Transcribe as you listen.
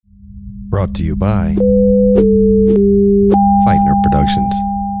Brought to you by Feitner Productions.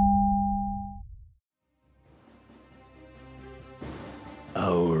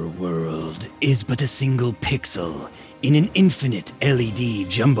 Our world is but a single pixel in an infinite LED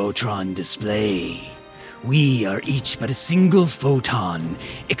Jumbotron display. We are each but a single photon,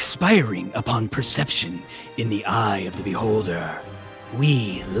 expiring upon perception in the eye of the beholder.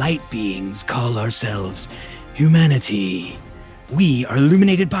 We, light beings, call ourselves humanity. We are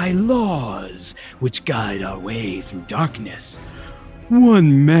illuminated by laws which guide our way through darkness.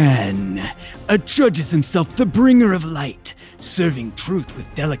 One man adjudges himself the bringer of light, serving truth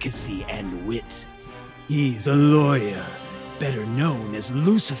with delicacy and wit. He's a lawyer, better known as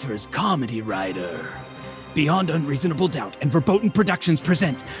Lucifer's comedy writer. Beyond Unreasonable Doubt and Verboten Productions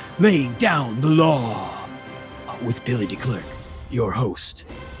present Laying Down the Law with Billy DeClerc, your host.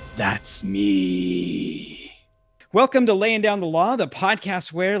 That's me. Welcome to Laying Down the Law, the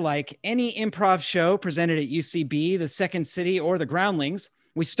podcast where, like any improv show presented at UCB, the Second City, or the Groundlings,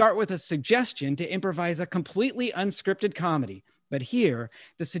 we start with a suggestion to improvise a completely unscripted comedy. But here,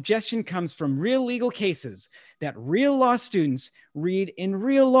 the suggestion comes from real legal cases that real law students read in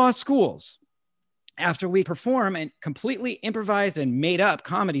real law schools. After we perform a completely improvised and made up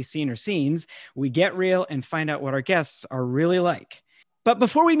comedy scene or scenes, we get real and find out what our guests are really like. But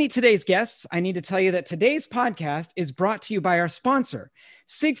before we meet today's guests, I need to tell you that today's podcast is brought to you by our sponsor,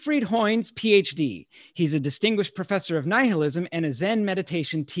 Siegfried Hoynes, PhD. He's a distinguished professor of nihilism and a Zen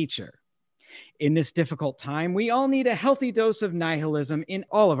meditation teacher. In this difficult time, we all need a healthy dose of nihilism in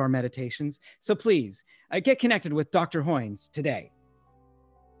all of our meditations. So please, get connected with Dr. Hoynes today.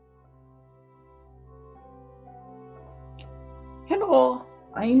 Hello,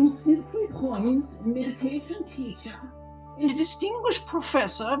 I'm Siegfried Hoynes, meditation teacher and a distinguished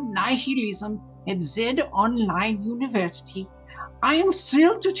professor of nihilism at Zed Online University. I am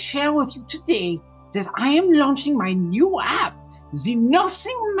thrilled to share with you today that I am launching my new app, the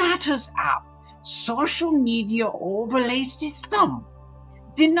Nothing Matters app, social media overlay system.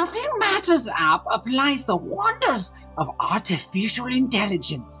 The Nothing Matters app applies the wonders of artificial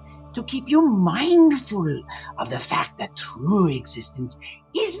intelligence to keep you mindful of the fact that true existence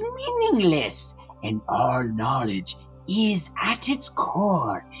is meaningless and all knowledge is at its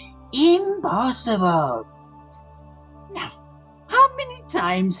core impossible. Now, how many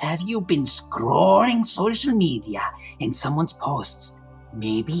times have you been scrolling social media and someone posts,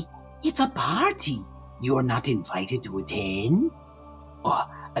 maybe it's a party you are not invited to attend, or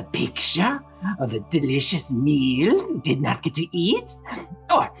a picture of a delicious meal you did not get to eat,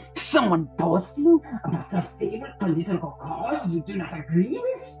 or someone posting about their favorite political cause you do not agree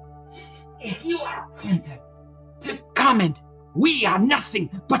with? If you are tempted to comment, "We are nothing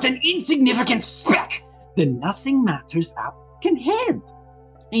but an insignificant speck," the Nothing Matters app can help.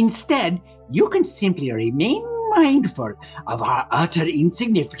 Instead, you can simply remain mindful of our utter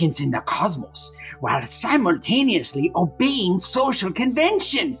insignificance in the cosmos while simultaneously obeying social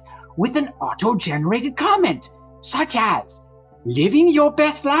conventions with an auto-generated comment, such as "living your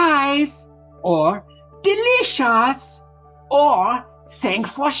best life," or "delicious," or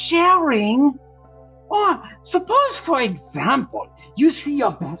 "thanks for sharing." Or suppose, for example, you see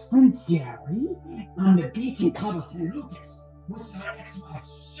your best friend Jerry on the beach in Cabo San Lucas with his ex-wife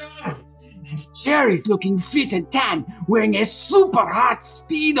Charlotte. And Jerry's looking fit and tan, wearing a super hot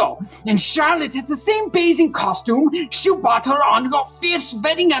Speedo. And Charlotte has the same bathing costume she bought her on her first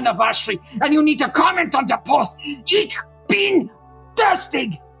wedding anniversary. And you need to comment on the post, "Ich bin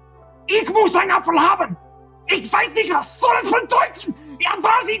durstig. Ich muss einen Apfel haben. Ich weiß nicht, was soll es bedeuten.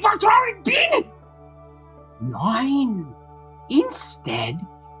 Was ich für traurig bin." Nein. Instead,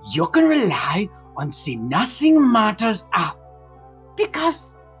 you can rely on the Nothing Matters app,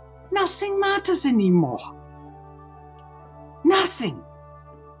 because nothing matters anymore. Nothing.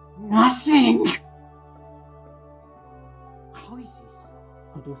 Nothing. How is this,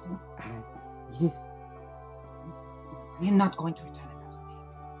 producer? I am not going to return it as a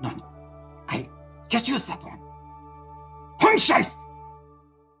name. No. I just use that one. Hundscheiß!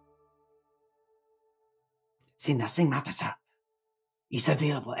 The Nothing Matters app is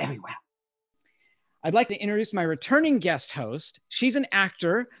available everywhere. I'd like to introduce my returning guest host. She's an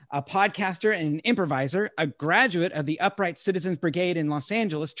actor, a podcaster, and an improviser, a graduate of the Upright Citizens Brigade in Los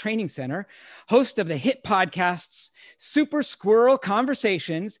Angeles Training Center, host of the hit podcasts Super Squirrel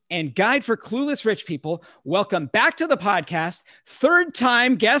Conversations and Guide for Clueless Rich People. Welcome back to the podcast,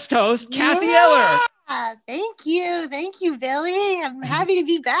 third-time guest host, Kathy Eller. Thank you. Thank you, Billy. I'm happy to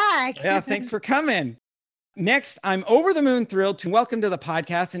be back. Yeah, thanks for coming. Next, I'm over the moon thrilled to welcome to the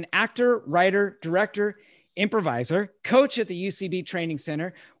podcast an actor, writer, director, improviser, coach at the UCB Training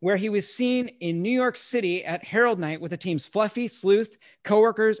Center, where he was seen in New York City at Herald Night with the teams Fluffy, Sleuth,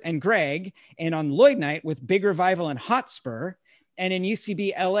 Coworkers, and Greg, and on Lloyd Night with Big Revival and Hotspur, and in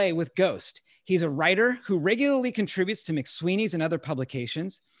UCB LA with Ghost. He's a writer who regularly contributes to McSweeney's and other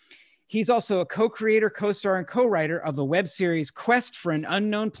publications. He's also a co-creator, co-star, and co-writer of the web series Quest for an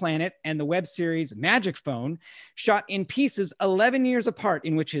Unknown Planet and the web series Magic Phone, shot in pieces 11 years apart,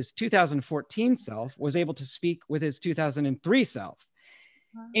 in which his 2014 self was able to speak with his 2003 self.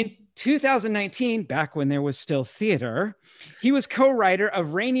 In 2019, back when there was still theater, he was co-writer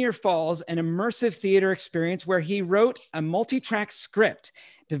of Rainier Falls, an immersive theater experience where he wrote a multi-track script,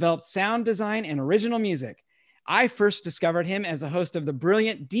 developed sound design and original music. I first discovered him as a host of the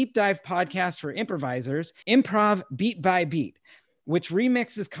brilliant deep dive podcast for improvisers, Improv Beat by Beat, which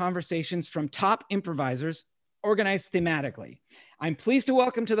remixes conversations from top improvisers organized thematically. I'm pleased to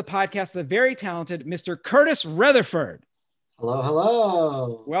welcome to the podcast the very talented Mr. Curtis Rutherford. Hello,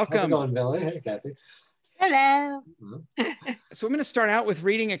 hello. Welcome. How's it going, Billy? Hey, Kathy. Hello. So I'm going to start out with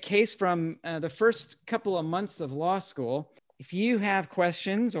reading a case from the first couple of months of law school. If you have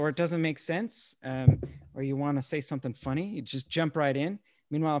questions or it doesn't make sense, or you want to say something funny, you just jump right in.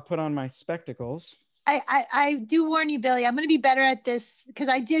 Meanwhile, I'll put on my spectacles. I do warn you, Billy, I'm going to be better at this because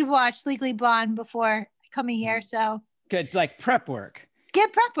I did watch Legally Blonde before coming here. So Good, like prep work.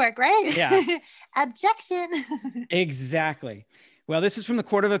 get prep work, right? Yeah. Objection. Exactly. Well, this is from the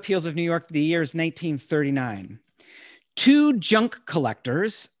Court of Appeals of New York. The year is 1939. Two junk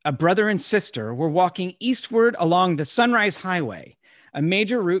collectors, a brother and sister, were walking eastward along the Sunrise Highway, a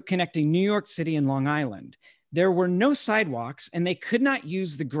major route connecting New York City and Long Island. There were no sidewalks, and they could not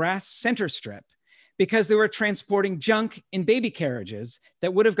use the grass center strip because they were transporting junk in baby carriages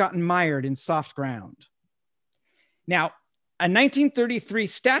that would have gotten mired in soft ground. Now, a 1933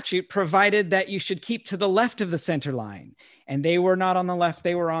 statute provided that you should keep to the left of the center line, and they were not on the left,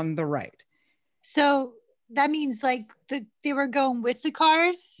 they were on the right. So that means like they were going with the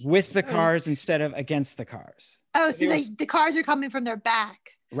cars? With the cars instead of against the cars. Oh, so the cars are coming from their back.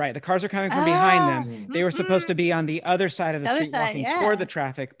 Right. The cars are coming from behind them. They were supposed to be on the other side of the street walking toward the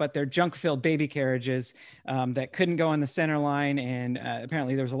traffic, but they're junk-filled baby carriages that couldn't go on the center line. And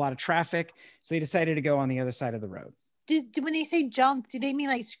apparently there was a lot of traffic. So they decided to go on the other side of the road. When they say junk, do they mean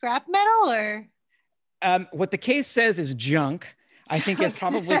like scrap metal or? What the case says is junk. I think it's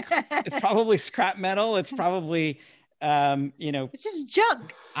probably scrap metal. It's probably, it's just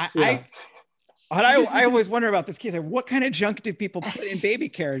junk. I always wonder about this case. Like, what kind of junk do people put in baby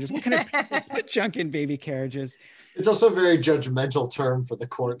carriages? What kind of people put junk in baby carriages? It's also a very judgmental term for the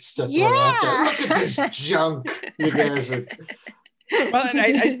courts to throw out there. Look at this junk. You guys are. Well,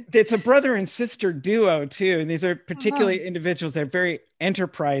 and it's a brother and sister duo too, and these are particularly individuals that are very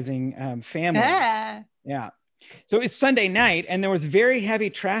enterprising families. Yeah. So it's Sunday night, and there was very heavy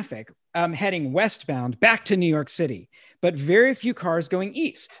traffic heading westbound back to New York City, but very few cars going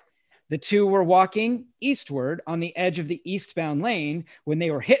east. The two were walking eastward on the edge of the eastbound lane when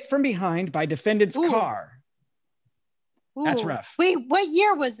they were hit from behind by defendant's car. Ooh. That's rough. Wait, what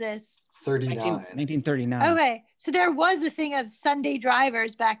year was this? 1939. Okay, so there was a thing of Sunday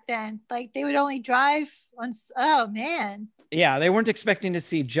drivers back then. Like they would only drive on. Oh man. Yeah, they weren't expecting to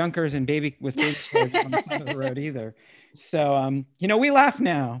see junkers and baby carriages on the side of the road either. So, we laugh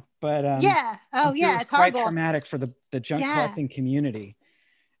now, but it's quite horrible. traumatic for the junk collecting community.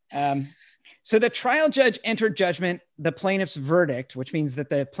 So the trial judge entered judgment, the plaintiff's verdict, which means that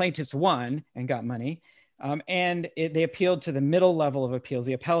the plaintiffs won and got money. They appealed to the middle level of appeals,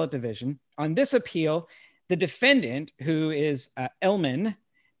 the appellate division. On this appeal, the defendant, who is Elman,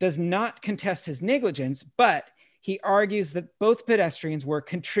 does not contest his negligence, but he argues that both pedestrians were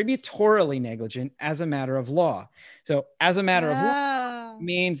contributorily negligent as a matter of law. So as a matter of law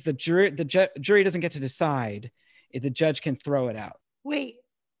means the jury doesn't get to decide if the judge can throw it out. Wait,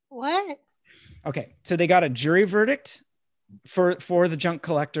 what? Okay, so they got a jury verdict for the junk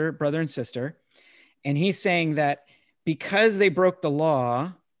collector, brother and sister. And he's saying that because they broke the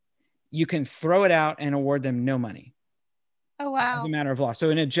law, you can throw it out and award them no money. Oh, wow. As a matter of law. So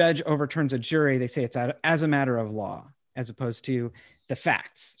when a judge overturns a jury, they say it's as a matter of law, as opposed to the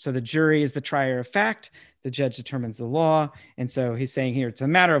facts. So the jury is the trier of fact. The judge determines the law. And so he's saying here, it's a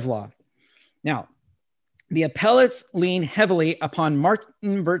matter of law. Now, the appellates lean heavily upon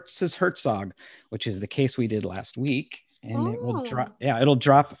Martin versus Herzog, which is the case we did last week. And it will drop. Yeah, it'll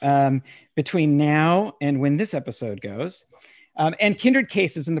drop between now and when this episode goes. And kindred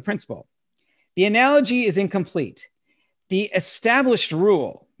cases in the principle. The analogy is incomplete. The established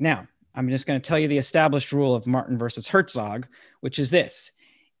rule. Now, I'm just going to tell you the established rule of Martin versus Herzog, which is this.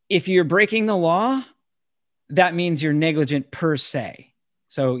 If you're breaking the law, that means you're negligent per se.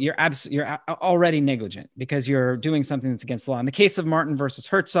 So you're already negligent because you're doing something that's against the law. In the case of Martin versus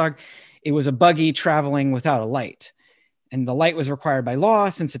Herzog, it was a buggy traveling without a light. And the light was required by law.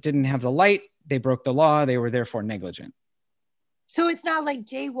 Since it didn't have the light, they broke the law. They were therefore negligent. So it's not like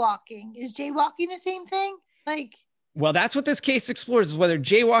jaywalking. Is jaywalking the same thing? Like, well, that's what this case explores, is whether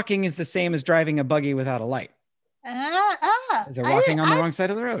jaywalking is the same as driving a buggy without a light. Is they're walking on the wrong side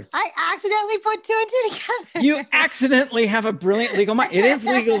of the road. I accidentally put two and two together. You accidentally have a brilliant legal mind. It is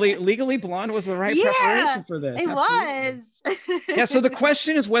Legally Blonde was the right preparation for this. It was. Yeah. So the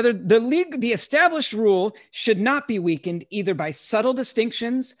question is whether the established rule should not be weakened either by subtle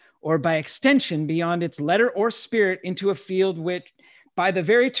distinctions or by extension beyond its letter or spirit into a field which, by the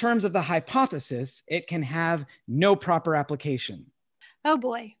very terms of the hypothesis, it can have no proper application. Oh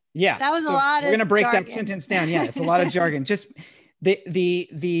boy. Yeah, that was a lot of. We're gonna break jargon. that sentence down. Yeah, it's a lot of jargon. Just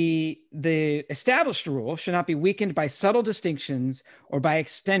the established rule should not be weakened by subtle distinctions or by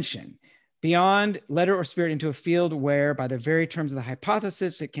extension beyond letter or spirit into a field where, by the very terms of the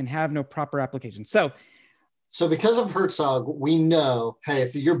hypothesis, it can have no proper application. So because of Herzog, we know, hey,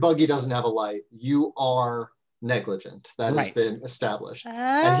 if your buggy doesn't have a light, you are negligent. That has been established.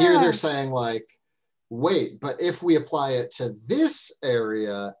 And here they're saying, like, wait, but if we apply it to this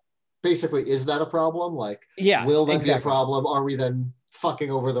area, basically, is that a problem? Like, will that be a problem? Are we then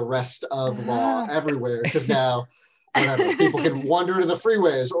fucking over the rest of law everywhere? Because now, whatever, people can wander into the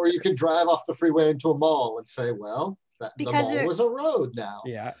freeways, or you can drive off the freeway into a mall and say, well, the mall was a road now.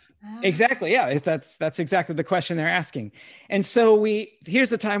 Yeah, exactly. Yeah, that's exactly the question they're asking. And so here's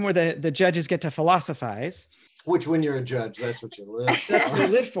the time where the judges get to philosophize. Which, when you're a judge, that's what you live for. That's what you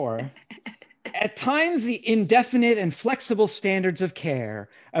live for. At times, the indefinite and flexible standards of care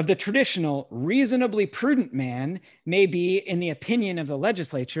of the traditional, reasonably prudent man may be, in the opinion of the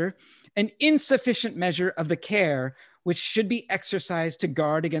legislature, an insufficient measure of the care which should be exercised to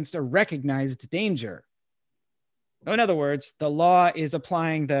guard against a recognized danger. In other words, the law is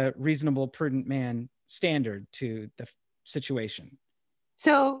applying the reasonable, prudent man standard to the situation.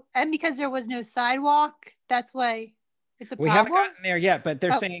 So, and because there was no sidewalk, that's why it's a problem? We haven't gotten there yet, but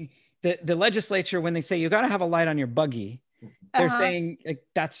they're saying that the legislature, when they say you got to have a light on your buggy, they're saying like,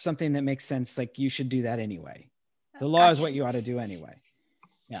 that's something that makes sense. Like, you should do that anyway. The law is what you ought to do anyway.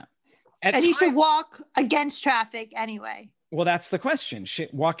 Yeah. And you should walk against traffic anyway. Well, that's the question.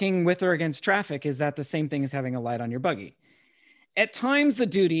 Walking with or against traffic, is that the same thing as having a light on your buggy? At times, the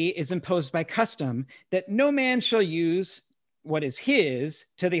duty is imposed by custom that no man shall use what is his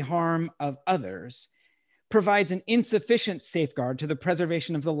to the harm of others, provides an insufficient safeguard to the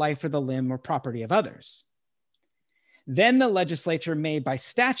preservation of the life or the limb or property of others. Then the legislature may, by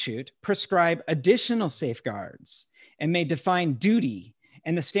statute, prescribe additional safeguards and may define duty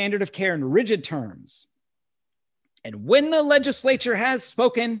and the standard of care in rigid terms. And when the legislature has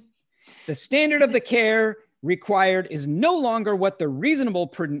spoken, the standard of the care required is no longer what the reasonable,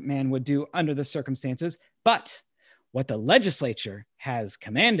 prudent man would do under the circumstances, but what the legislature has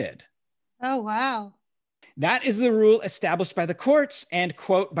commanded. Oh, wow. That is the rule established by the courts and,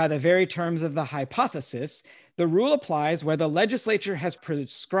 quote, by the very terms of the hypothesis. The rule applies where the legislature has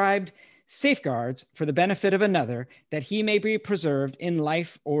prescribed safeguards for the benefit of another, that he may be preserved in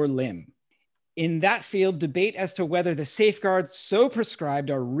life or limb. In that field, debate as to whether the safeguards so prescribed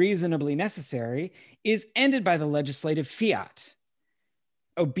are reasonably necessary is ended by the legislative fiat.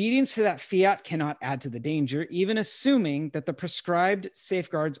 Obedience to that fiat cannot add to the danger, even assuming that the prescribed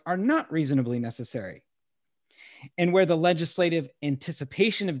safeguards are not reasonably necessary. And where the legislative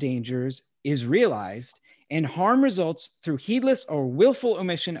anticipation of dangers is realized and harm results through heedless or willful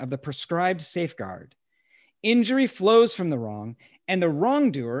omission of the prescribed safeguard, injury flows from the wrong, and the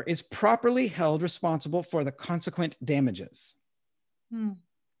wrongdoer is properly held responsible for the consequent damages.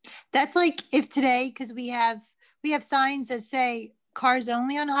 That's like if today, because we have signs that say cars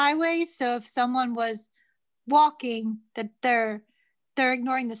only on highways. So if someone was walking, that they're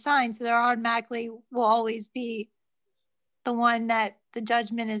ignoring the sign, so they're automatically will always be the one that the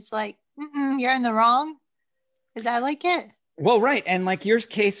judgment is like, you're in the wrong. Is that like it? Well, right. And like your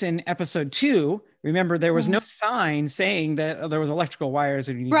case in episode 2, remember there was no sign saying that there was electrical wires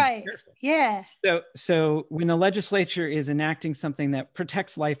and you need to be careful. Yeah. So when the legislature is enacting something that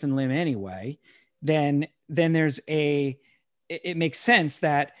protects life and limb anyway, then it makes sense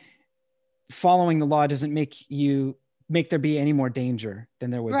that following the law doesn't make there be any more danger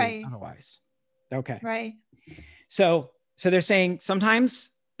than there would be otherwise. Okay. Right. So they're saying sometimes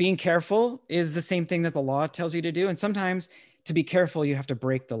being careful is the same thing that the law tells you to do. And sometimes to be careful, you have to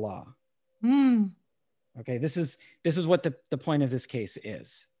break the law. Okay. This is what the point of this case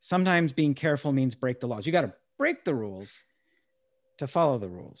is. Sometimes being careful means break the laws. You got to break the rules to follow the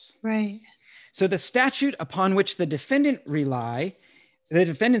rules. Right. So the statute upon which the defendants rely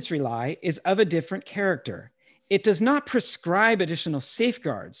is of a different character. It does not prescribe additional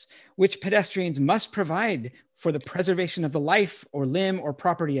safeguards, which pedestrians must provide for the preservation of the life or limb or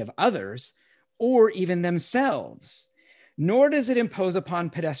property of others, or even themselves. Nor does it impose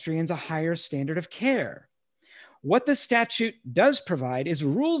upon pedestrians a higher standard of care. What the statute does provide is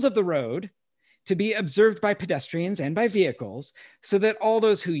rules of the road to be observed by pedestrians and by vehicles, so that all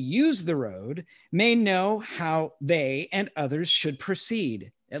those who use the road may know how they and others should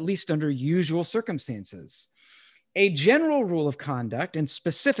proceed, at least under usual circumstances. A general rule of conduct, and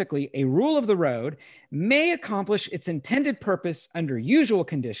specifically a rule of the road, may accomplish its intended purpose under usual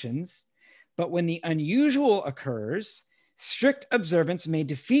conditions, but when the unusual occurs, strict observance may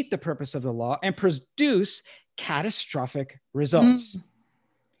defeat the purpose of the law and produce catastrophic results.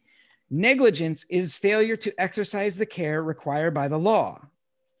 Negligence is failure to exercise the care required by the law.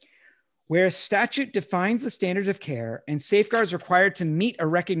 Where a statute defines the standards of care and safeguards required to meet a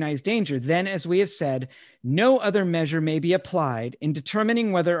recognized danger, then, as we have said, no other measure may be applied in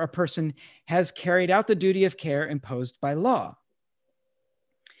determining whether a person has carried out the duty of care imposed by law.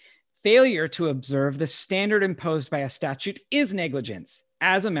 Failure to observe the standard imposed by a statute is negligence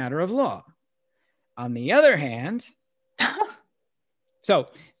as a matter of law. On the other hand, so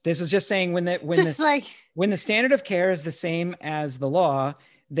this is just saying when the standard of care is the same as the law,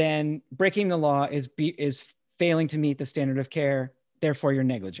 then breaking the law is failing to meet the standard of care. Therefore, you're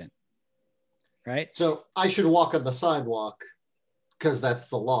negligent, right? So I should walk on the sidewalk because that's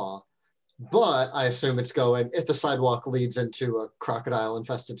the law. But I assume it's going, if the sidewalk leads into a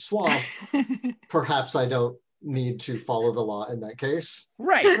crocodile-infested swamp, perhaps I don't need to follow the law in that case.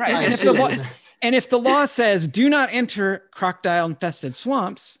 Right. And if the law says, do not enter crocodile-infested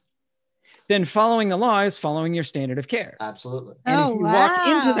swamps, then following the law is following your standard of care. Absolutely. And if you walk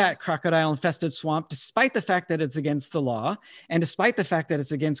into that crocodile-infested swamp, despite the fact that it's against the law, and despite the fact that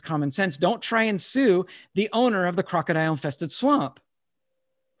it's against common sense, don't try and sue the owner of the crocodile-infested swamp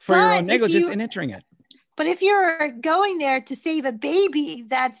for your own negligence in entering it. But if you're going there to save a baby,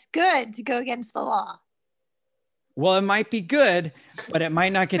 that's good to go against the law. Well, it might be good, but it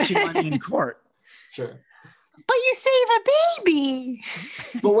might not get you money in court. Sure. But you save a baby.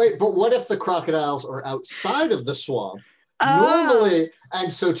 But wait, but what if the crocodiles are outside of the swamp? Normally,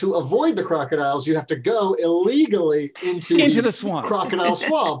 and so to avoid the crocodiles, you have to go illegally into the swamp. Crocodile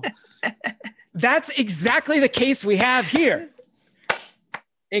swamp. That's exactly the case we have here.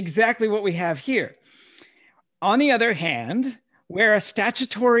 Exactly what we have here. On the other hand, where a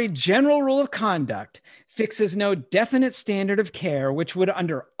statutory general rule of conduct fixes no definite standard of care, which would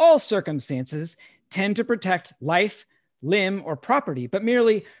under all circumstances tend to protect life, limb, or property, but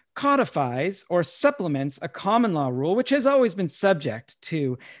merely codifies or supplements a common law rule, which has always been subject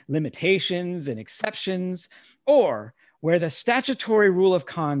to limitations and exceptions, or where the statutory rule of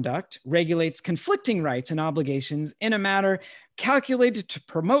conduct regulates conflicting rights and obligations in a manner calculated to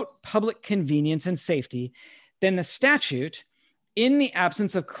promote public convenience and safety, then the statute, in the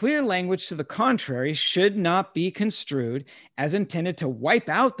absence of clear language to the contrary, should not be construed as intended to wipe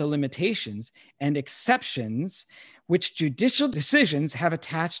out the limitations and exceptions which judicial decisions have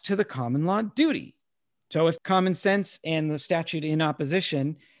attached to the common law duty. So if common sense and the statute in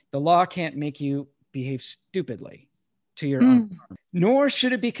opposition, the law can't make you behave stupidly to your own harm. Nor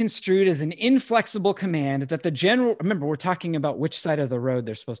should it be construed as an inflexible command that the general, remember, we're talking about which side of the road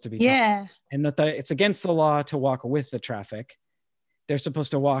they're supposed to be talking, and that it's against the law to walk with the traffic. They're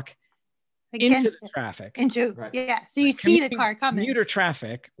supposed to walk into the traffic. So you see the car coming. Commuter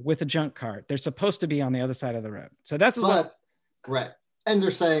traffic with a junk cart. They're supposed to be on the other side of the road. So that's right. And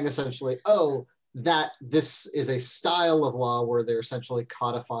they're saying essentially, that this is a style of law where they're essentially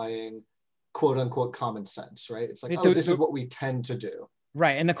codifying quote unquote common sense, right? It's like, this is what we tend to do.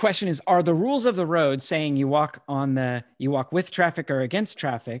 Right. And the question is, are the rules of the road saying you walk with traffic or against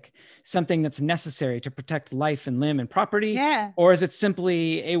traffic something that's necessary to protect life and limb and property? Yeah. Or is it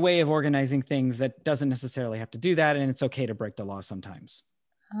simply a way of organizing things that doesn't necessarily have to do that, and it's okay to break the law sometimes?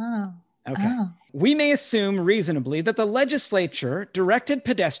 Okay. We may assume reasonably that the legislature directed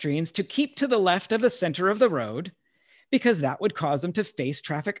pedestrians to keep to the left of the center of the road because that would cause them to face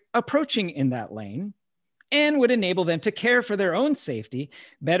traffic approaching in that lane, and would enable them to care for their own safety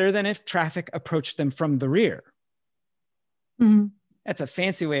better than if traffic approached them from the rear. Mm-hmm. That's a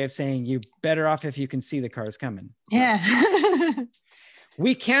fancy way of saying you're better off if you can see the cars coming. Yeah.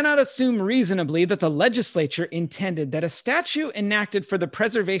 We cannot assume reasonably that the legislature intended that a statute enacted for the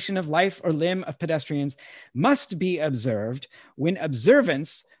preservation of life or limb of pedestrians must be observed when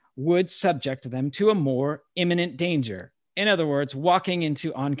observance would subject them to a more imminent danger. In other words, walking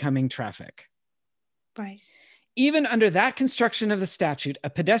into oncoming traffic. Right. Even under that construction of the statute, a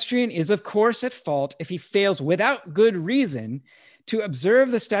pedestrian is, of course, at fault if he fails without good reason to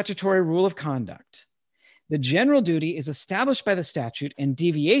observe the statutory rule of conduct. The general duty is established by the statute, and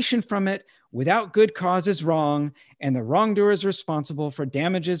deviation from it without good cause is wrong, and the wrongdoer is responsible for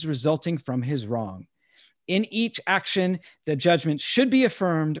damages resulting from his wrong. In each action, the judgment should be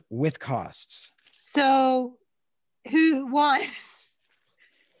affirmed with costs. So, who won?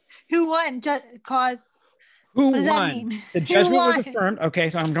 Who won? Cause. Who what does won? That mean? The judgment was affirmed. Okay,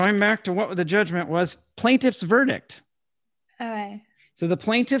 so I'm going back to what the judgment was. Plaintiff's verdict. Okay. So the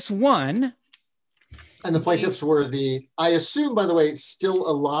plaintiffs won. And the plaintiffs were I assume, by the way, still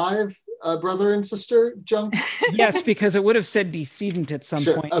alive brother and sister Junk? Yes, because it would have said decedent at some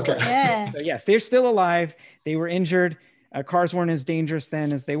point. Okay. Yeah. So yes, they're still alive. They were injured. Cars weren't as dangerous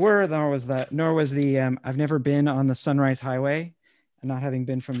then as they were, nor was the I've never been on the Sunrise Highway, not having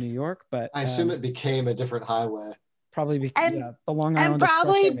been from New York, but I assume it became a different highway. Probably because the Long Island. And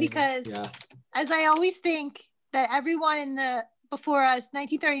probably Expressway, because, as I always think, that everyone before us,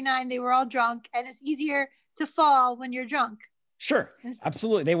 1939, they were all drunk, and it's easier to fall when you're drunk. Sure,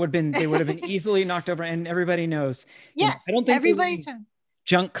 absolutely. They would have been easily knocked over, and everybody knows. Yeah, I don't think everybody's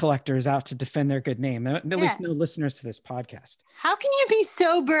junk collectors out to defend their good name. At least no listeners to this podcast. How can you be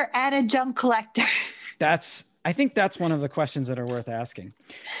sober and a junk collector? I think that's one of the questions that are worth asking.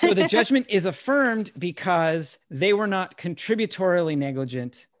 So the judgment is affirmed because they were not contributorily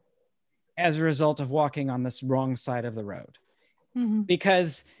negligent as a result of walking on this wrong side of the road. Mm-hmm.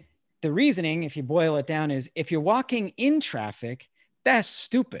 Because the reasoning, if you boil it down, is if you're walking in traffic, that's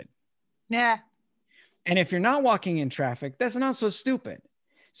stupid. Yeah. And if you're not walking in traffic, that's not so stupid.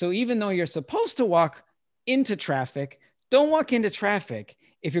 So even though you're supposed to walk into traffic, don't walk into traffic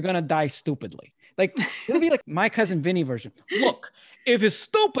if you're going to die stupidly. Like, it'll be like My Cousin Vinny version. Look, if it's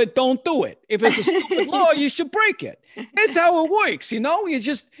stupid, don't do it. If it's a stupid law, you should break it. It's how it works, you know? You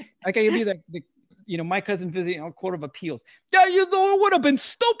just, like, I'll be the My Cousin Vinny, Court of Appeals. Yeah, it would have been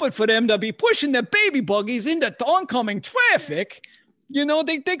stupid for them to be pushing their baby buggies into oncoming traffic.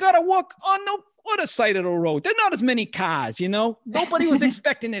 They got to walk on the other side of the road. There are not as many cars, Nobody was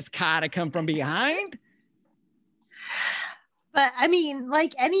expecting this car to come from behind. But I mean,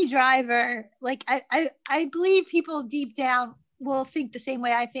 like any driver, like I believe people deep down will think the same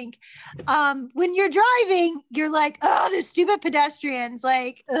way I think. When you're driving, you're like, oh, the stupid pedestrians,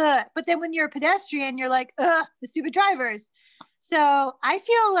 like, ugh. But then when you're a pedestrian, you're like, ugh, the stupid drivers. So I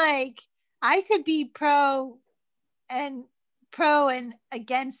feel like I could be pro and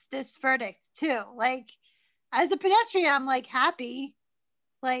against this verdict too. Like, as a pedestrian, I'm like happy,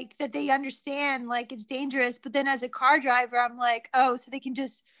 like that they understand like it's dangerous. But then as a car driver, I'm like, oh, so they can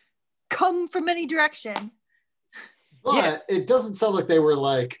just come from any direction. But it doesn't sound like they were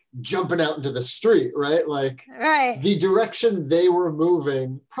like jumping out into the street, right? Like the direction they were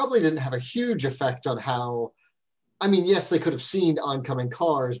moving probably didn't have a huge effect on how, I mean, yes, they could have seen oncoming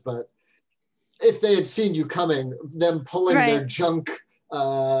cars, but if they had seen you coming, them pulling their junk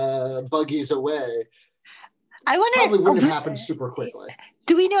buggies away, I wonder, probably wouldn't have happened super quickly.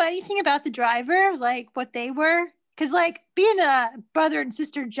 Do we know anything about the driver, like what they were? Because like being a brother and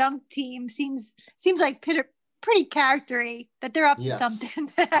sister junk team seems like pretty charactery, that they're up to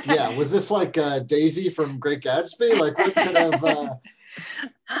something. Yeah, was this like Daisy from Great Gatsby? Like what kind of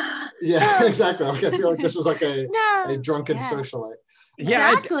yeah, exactly. Like, I feel like this was like a drunken socialite.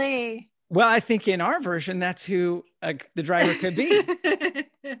 Exactly. Well, I think in our version, that's who the driver could be.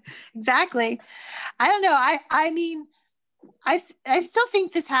 Exactly. I don't know. I mean, I still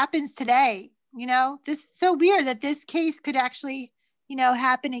think this happens today. This is so weird that this case could actually,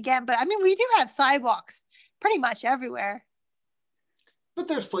 happen again. But I mean, we do have sidewalks pretty much everywhere. But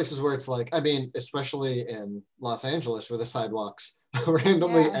there's places where it's like, I mean, especially in Los Angeles, where the sidewalks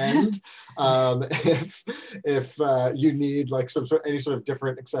randomly end. If you need like any sort of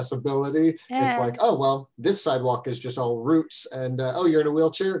different accessibility, it's like, oh well, this sidewalk is just all roots, and oh, you're in a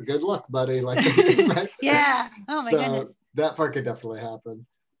wheelchair. Good luck, buddy. Like, right? Yeah. Oh my goodness. That part could definitely happen.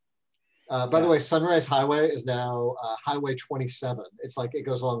 By the way, Sunrise Highway is now Highway 27. It's like it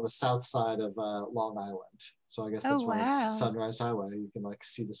goes along the south side of Long Island. So I guess that's why it's Sunrise Highway. You can like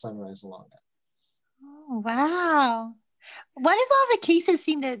see the sunrise along it. Oh, wow. Why does all the cases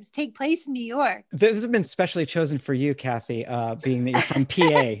seem to take place in New York? Those have been specially chosen for you, Kathy, being that you're from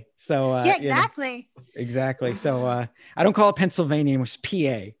PA. So yeah, exactly. Exactly. So I don't call it Pennsylvania, it's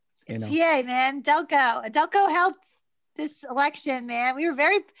PA. It's PA, man. Delco helped this election, man. We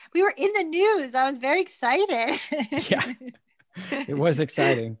were in the news. I was very excited. Yeah. It was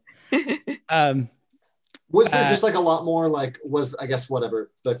exciting. Was there just like a lot more like was I guess whatever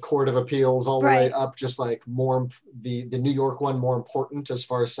the Court of Appeals all the way up, just like more the New York one more important as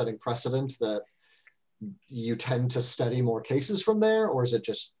far as setting precedent that you tend to study more cases from there, or is it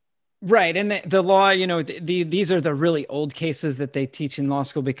just right? And the law, you know, these are the really old cases that they teach in law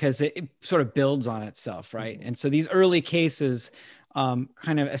school because it sort of builds on itself, right? And so these early cases kind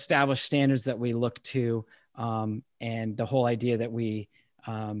of establish standards that we look to, and the whole idea that we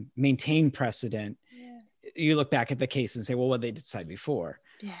maintain precedent. You look back at the case and say, well, what did they decide before?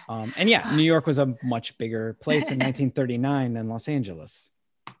 And New York was a much bigger place in 1939 than Los Angeles.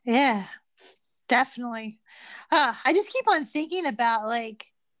 Yeah, definitely. I just keep on thinking about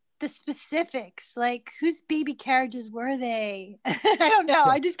like the specifics, like whose baby carriages were they? I don't know.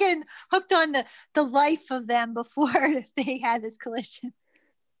 I just get hooked on the life of them before they had this collision.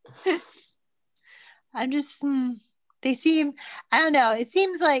 I'm just, they seem, I don't know. It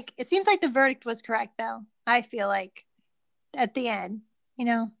seems like the verdict was correct though. I feel like at the end, you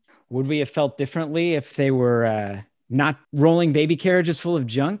know. Would we have felt differently if they were not rolling baby carriages full of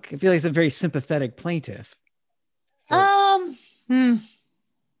junk? I feel like it's a very sympathetic plaintiff.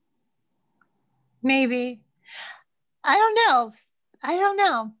 Maybe. I don't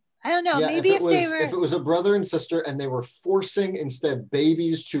know. Yeah, maybe if it was a brother and sister and they were forcing instead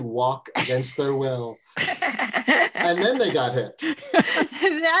babies to walk against their will, and then they got hit.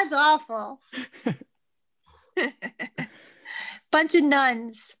 That's awful. Bunch of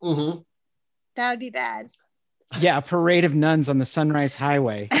nuns. Mm-hmm. That would be bad. Yeah, a parade of nuns on the Sunrise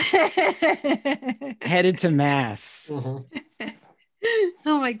Highway headed to mass. Mm-hmm.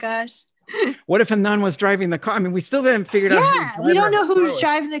 Oh my gosh. What if a nun was driving the car? I mean, we still haven't figured out. Yeah, we don't know who's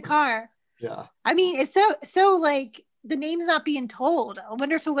driving the car. Yeah. I mean, it's so like the name's not being told. I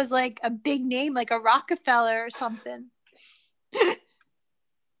wonder if it was like a big name, like a Rockefeller or something.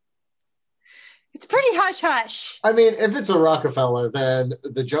 It's pretty hush hush. I mean, if it's a Rockefeller, then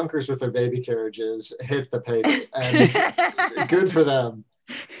the junkers with their baby carriages hit the pavement, and good for them.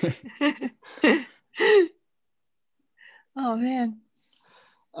 Oh man.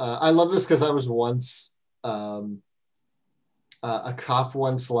 I love this because I was once a cop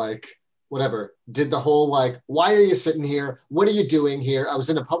once, like, whatever, did the whole, like, why are you sitting here? What are you doing here? I was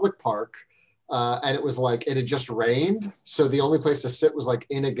in a public park, and it was like, it had just rained. So the only place to sit was like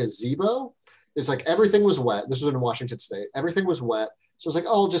in a gazebo. It's like everything was wet. This was in Washington State. Everything was wet. So I was like,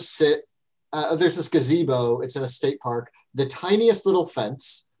 oh, I'll just sit. There's this gazebo. It's in a state park. The tiniest little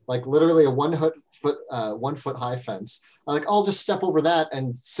fence, like literally a 1 foot high fence. I'm like, I'll just step over that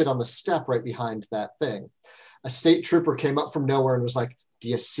and sit on the step right behind that thing. A state trooper came up from nowhere and was like, do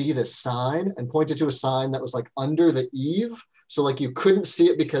you see this sign? And pointed to a sign that was like under the eave. So like you couldn't see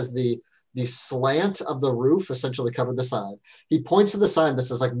it because the slant of the roof essentially covered the sign. He points to the sign that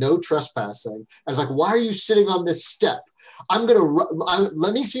says like no trespassing. And I was like, why are you sitting on this step?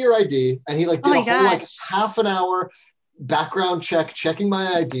 Let me see your ID. And he like did whole like half an hour background check, checking my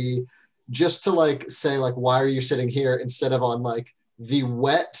ID just to like say like, why are you sitting here instead of on like the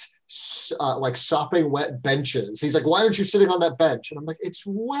wet, like sopping wet benches. He's like, why aren't you sitting on that bench? And I'm like, it's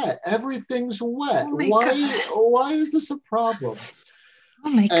wet. Everything's wet. Why is this a problem? Oh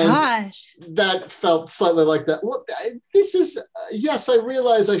my gosh. That felt slightly like that. Look, this is, yes, I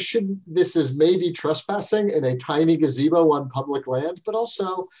realize this is maybe trespassing in a tiny gazebo on public land, but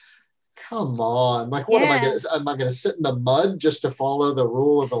also, come on. Like, what am I going to sit in the mud just to follow the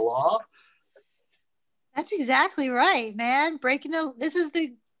rule of the law? That's exactly right, man. This is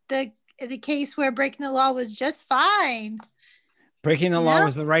the case where breaking the law was just fine. Breaking the law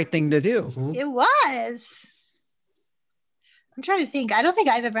was the right thing to do. Mm-hmm. It was. I'm trying to think. I don't think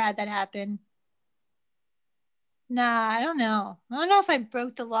I've ever had that happen. Nah, I don't know. I don't know if I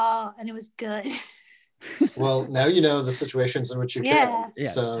broke the law and it was good. Well, now you know the situations in which you can.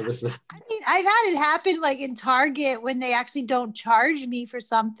 Yes. So this is. I mean, I've had it happen like in Target when they actually don't charge me for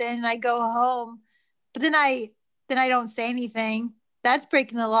something and I go home, but then I don't say anything. That's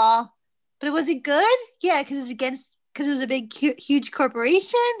breaking the law. But was it good? Yeah, because it was a big, huge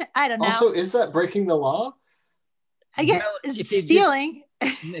corporation. I don't know. Also, is that breaking the law? I guess it's stealing.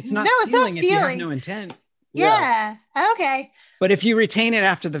 It's not stealing if you have no intent. Yeah. Okay. But if you retain it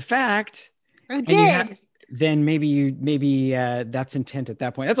after the fact, then maybe that's intent at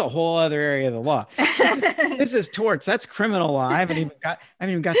that point. That's a whole other area of the law. This is torts. That's criminal law. I haven't even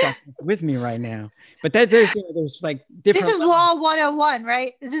got that with me right now. But there's like different. This is law 101,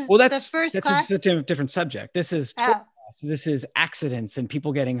 right? This is the first class. This is a different subject. This is so this is accidents and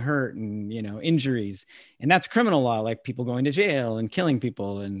people getting hurt and injuries, and that's criminal law, like people going to jail and killing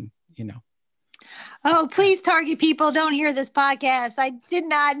people and Oh, please, Target people, don't hear this podcast. I did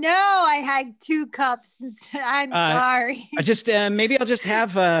not know I had 2 cups. I'm sorry. I just maybe I'll just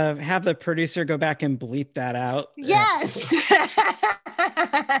have the producer go back and bleep that out. Yes.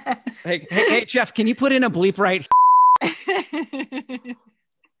 Hey, Jeff, can you put in a bleep right?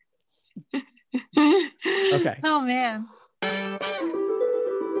 Okay. Oh man.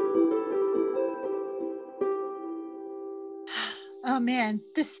 Oh man,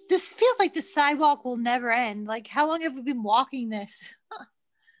 this feels like the sidewalk will never end. Like, how long have we been walking this?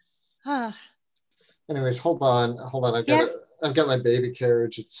 Anyways, hold on. I've got my baby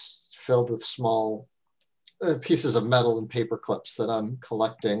carriage. It's filled with small pieces of metal and paper clips that I'm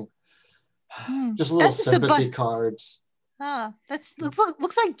collecting. Just little sympathy cards. That's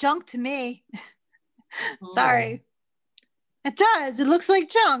looks like junk to me. Sorry. It does. It looks like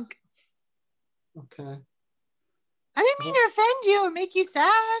junk. Okay. I didn't mean to offend you or make you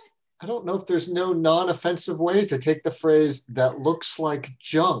sad. I don't know if there's no non-offensive way to take the phrase "that looks like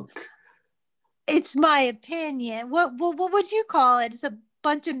junk." It's my opinion. What would you call it? It's a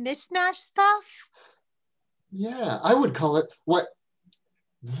bunch of mismatched stuff? Yeah, I would call it what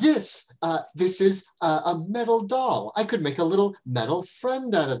this is a metal doll. I could make a little metal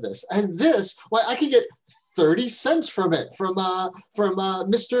friend out of this. And this, I could get 30 cents from it from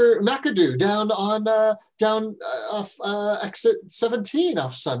Mr. McAdoo down on exit 17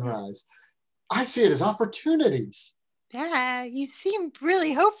 off Sunrise. I see it as opportunities. Yeah, you seem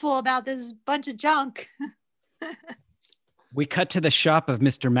really hopeful about this bunch of junk. We cut to the shop of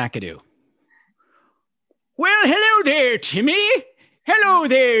Mr. McAdoo. Well, hello there, Timmy. Hello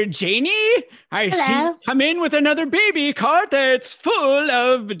there, Janie. I see you come in with another baby cart that's full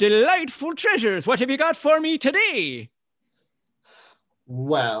of delightful treasures. What have you got for me today?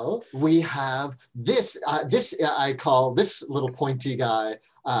 Well, we have this. I call this little pointy guy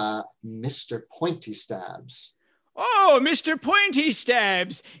Mr. Pointy Stabs. Oh, Mr. Pointy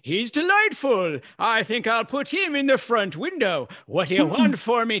Stabs. He's delightful. I think I'll put him in the front window. What do you want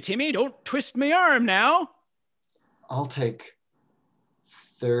for me, Timmy? Don't twist my arm now. I'll take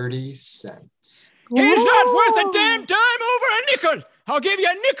 30 cents. He's not worth a damn dime over a nickel. I'll give you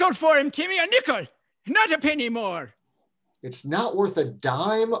a nickel for him, Timmy, a nickel. Not a penny more. It's not worth a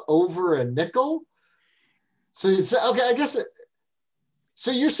dime over a nickel? So you'd say, okay, I guess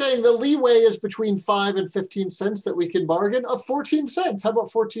so you're saying the leeway is between 5 and 15 cents that we can bargain? Of 14 cents. How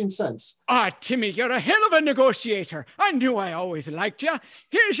about 14 cents? Timmy, you're a hell of a negotiator. I knew I always liked you.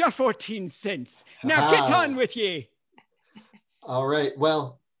 Here's your 14 cents. Now get on with ye. All right.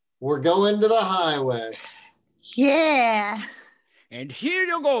 Well, we're going to the highway. Yeah. And here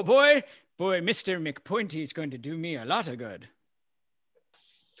you go, boy. Boy, Mr. McPointy's going to do me a lot of good.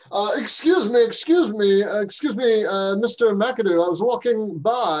 Excuse me, Mr. McAdoo. I was walking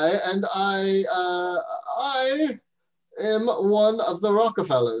by and I am one of the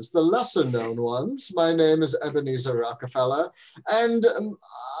Rockefellers, the lesser known ones. My name is Ebenezer Rockefeller, and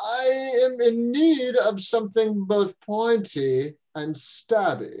I am in need of something both pointy and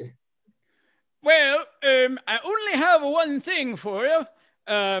stabby. Well, I only have one thing for you.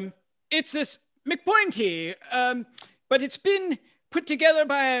 It's this McPointy, but it's been put together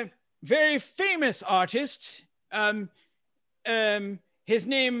by a very famous artist. His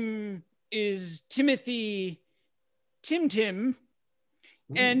name is Timothy Tim,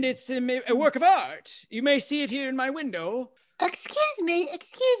 and it's a work of art. You may see it here in my window. Excuse me.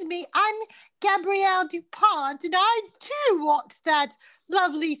 I'm Gabrielle DuPont, and I too want that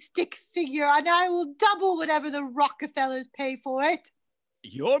lovely stick figure, and I will double whatever the Rockefellers pay for it.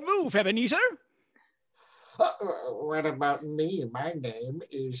 Your move, Ebenezer. What about me? My name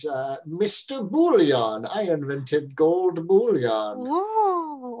is Mr. Bullion. I invented gold bullion.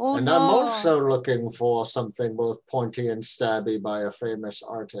 And I'm also looking for something both pointy and stabby by a famous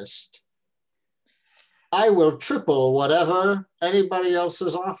artist. I will triple whatever anybody else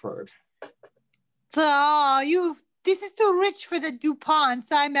has offered. This is too rich for the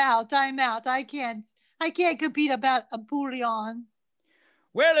DuPonts. I'm out. I can't compete about a bullion.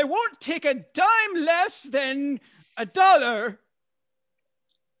 Well, it won't take a dime less than $1.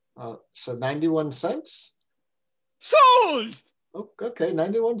 So 91 cents? Sold! Oh, okay,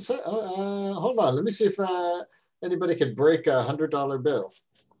 91 cents. Hold on, let me see if anybody can break a $100 bill.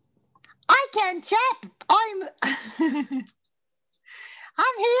 I can, chap. I'm here.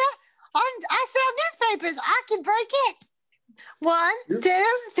 I sell newspapers. I can break it. 1,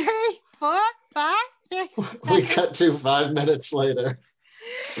 2, 3, 4, 5, 6, 7. We cut to 5 minutes later.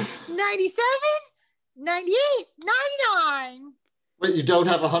 97, 98, 99. Wait, you don't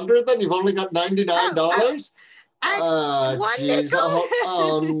have 100 then? You've only got $99? 1 nickel.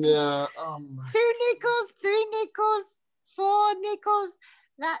 Oh no. Oh 2 nickels, 3 nickels, 4 nickels.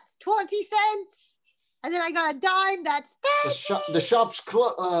 That's 20 cents. And then I got a dime. That's 30. The shop's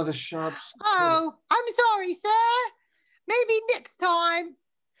closed. The shop's closed. Oh, I'm sorry, sir. Maybe next time.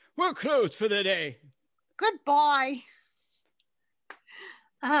 We're closed for the day. Goodbye.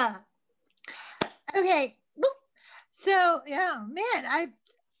 Okay. So yeah, man,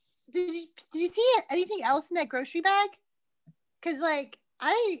 did you see anything else in that grocery bag? Because like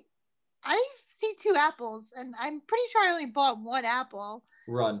I see 2 apples, and I'm pretty sure I only bought 1 apple.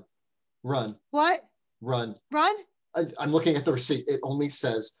 Run. What? Run. I'm looking at the receipt. It only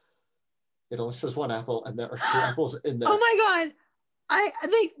says 1 apple, and there are 2 apples in there. Oh my god!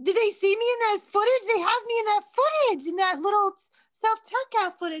 Did they see me in that footage? They have me in that footage, in that little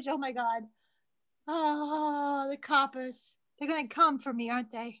self-checkout footage. Oh my god! Oh, the coppers. They're gonna come for me,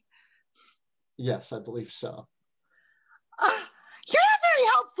 aren't they? Yes, I believe so. You're not very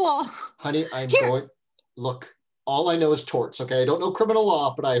helpful. Honey, I'm going... Look, all I know is torts, okay? I don't know criminal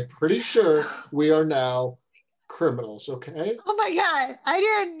law, but I'm pretty sure we are now criminals, okay? Oh my god, I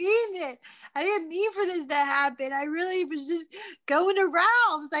didn't mean it. I didn't mean for this to happen. I really was just going to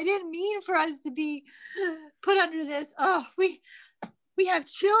Ralph's. I didn't mean for us to be put under this. Oh, we have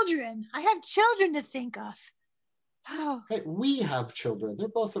children. I have children to think of. Oh. Hey, we have children. They're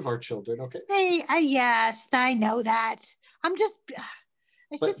both of our children, okay? Hey, yes, I know that. I'm just...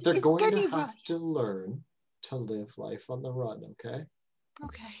 They're going to have to learn to live life on the run, okay?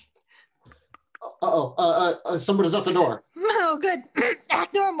 Okay. Someone is at the door. Oh, good.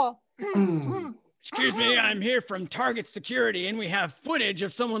 Act normal. Excuse me, I'm here from Target Security, and we have footage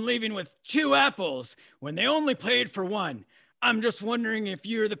of someone leaving with 2 apples when they only paid for 1. I'm just wondering if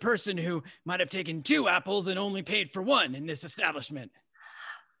you're the person who might have taken 2 apples and only paid for 1 in this establishment.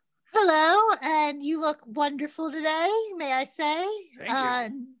 Hello, and you look wonderful today, may I say?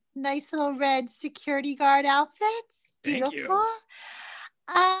 Thank you. Nice little red security guard outfits. Beautiful.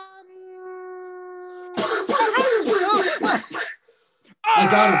 Thank you.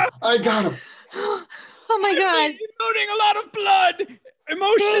 I got him. Oh my god. I'm emoting a lot of blood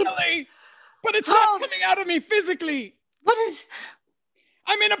emotionally, but it's not coming out of me physically. What is...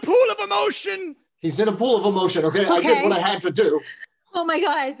 I'm in a pool of emotion. He's in a pool of emotion, okay? I did what I had to do. Oh my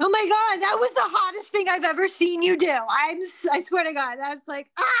god. That was the hottest thing I've ever seen you do. I swear to God. That's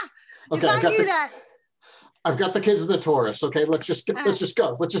like, okay, if I knew that. I've got the kids in the Taurus, okay? Let's just go.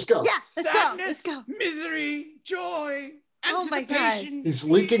 Yeah, Sadness, let's go. Misery, joy, anticipation. Oh my god. He's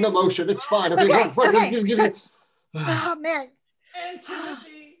leaking emotion. It's fine. Okay. Oh man.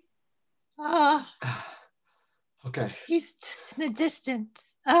 Antipathy. Okay. He's just in the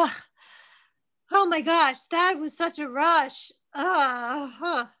distance. Oh my gosh, that was such a rush.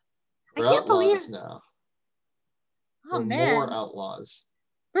 I can't believe now. Oh We're man. More outlaws.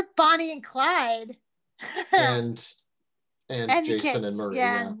 We're Bonnie and Clyde. and Jason and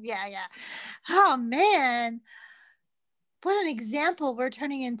Maria. Yeah. Oh man. What an example we're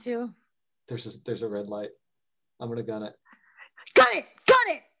turning into. There's a red light. I'm gonna gun it. Got it.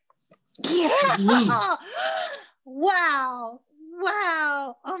 Yeah. Wow.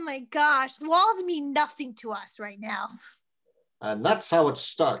 Oh my gosh. The walls mean nothing to us right now. And that's how it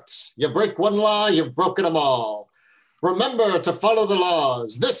starts. You break one law, you've broken them all. Remember to follow the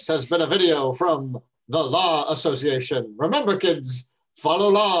laws. This has been a video from the Law Association. Remember, kids, follow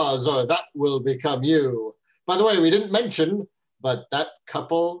laws or that will become you. By the way, we didn't mention, but that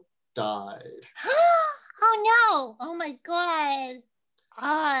couple died. Oh no. Oh my God.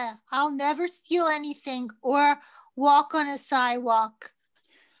 I'll never steal anything or walk on a sidewalk.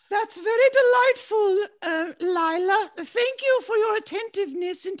 That's very delightful, Lila. Thank you for your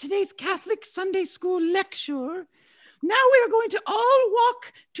attentiveness in today's Catholic Sunday School lecture. Now we are going to all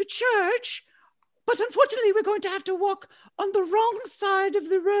walk to church, but unfortunately we're going to have to walk on the wrong side of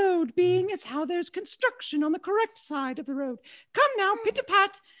the road, being as how there's construction on the correct side of the road. Come now,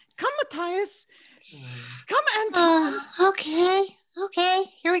 Pit-a-Pat. Come, Matthias. Come, Anton. Okay,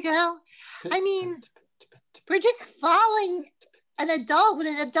 here we go. I mean, we're just following an adult, what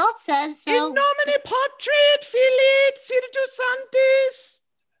an adult says, so... In nomine Patri et Filii et Spiritus Sanctis.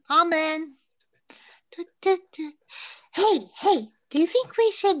 Amen. Hey, do you think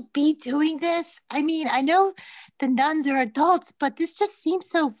we should be doing this? I mean, I know the nuns are adults, but this just seems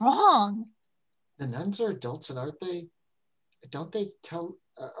so wrong. The nuns are adults, and aren't they? Don't they tell...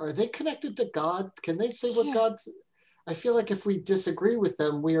 are they connected to God? Can they say what God... I feel like if we disagree with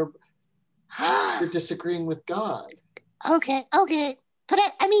them, we're disagreeing with God. Okay. But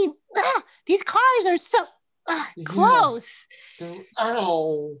I mean, these cars are so close.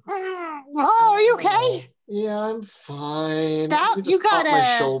 Ow. Oh, are you okay? Yeah, I'm fine. You got my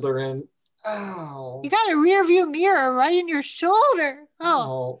shoulder in. Ow. You got a rear view mirror right in your shoulder.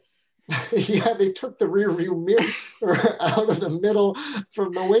 Oh. Yeah, they took the rear view mirror out of the middle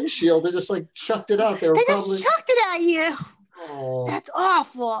from the windshield. They just like chucked it out. They just chucked it at you. Oh. That's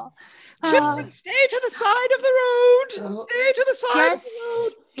awful. Children, stay to the side of the road. Stay to the side of the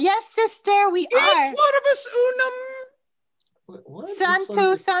road. Yes, sister, we are. Pluribus unum. What?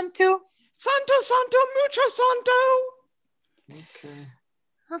 Santo, Santo. Santo, Santo, mucho Santo.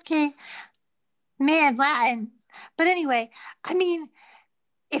 Okay. Man, Latin. But anyway, I mean,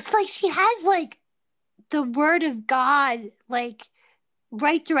 if like she has like the word of God like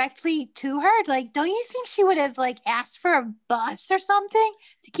right directly to her, like don't you think she would have like asked for a bus or something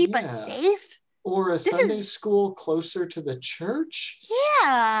to keep us safe? Or a Sunday school closer to the church?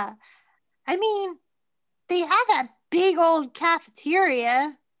 Yeah. I mean, they have that big old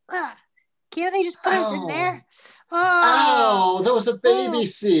cafeteria. Ugh. Can't they just put us in there? Oh, that was a baby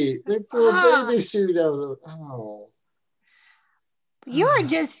seat. They threw a baby seat out. You are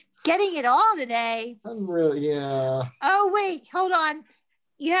just getting it all today. I'm really, yeah. Oh, wait, hold on.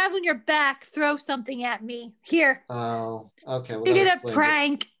 You have on your back, throw something at me. Here. Oh, okay. Well, they did a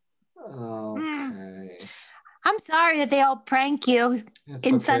prank. Okay. I'm sorry that they all prank you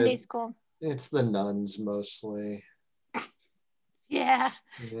in Sunday school. It's the nuns mostly. Yeah.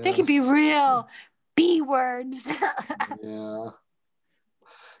 They can be real B words. Yeah.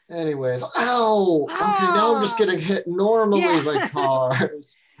 Anyways, ow! Okay, now I'm just getting hit normally by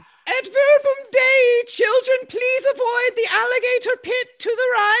cars. At Verbum Dei, children, please avoid the alligator pit to the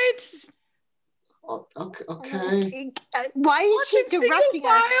right. Okay. Why is she directing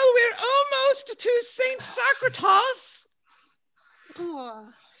us? We're almost to Saint Socrates.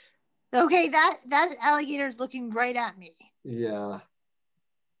 Okay, that alligator's looking right at me. Yeah.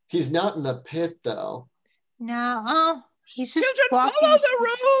 He's not in the pit, though. No. He's just Children, walking. follow the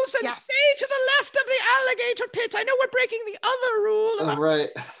rules and stay to the left of the alligator pit. I know we're breaking the other rule. Oh, right.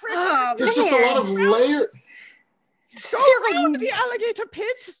 There's man. just a lot of layers. Go around the alligator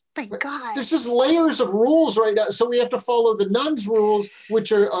pit. Thank God. There's just layers of rules right now. So we have to follow the nuns' rules,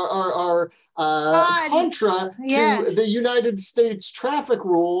 which are contra to the United States traffic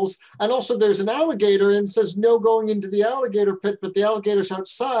rules. And also there's an alligator and it says no going into the alligator pit, but the alligator's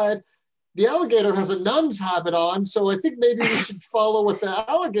outside. The alligator has a nun's habit on, so I think maybe we should follow what the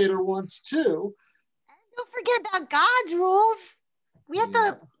alligator wants too. Don't forget about God's rules. We have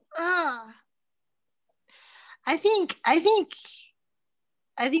to. I think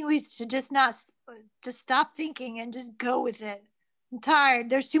we should just stop thinking and just go with it. I'm tired.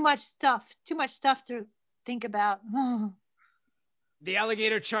 There's too much stuff to think about. The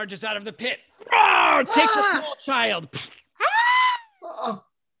alligator charges out of the pit. Roar! Take the small child.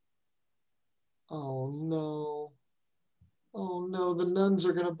 Oh no. Oh no, the nuns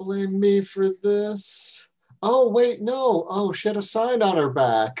are gonna blame me for this. Oh wait, no. Oh, she had a sign on her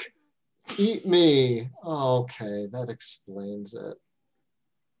back. Eat me. Okay, that explains it.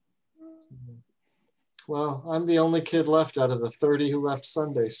 Well, I'm the only kid left out of the 30 who left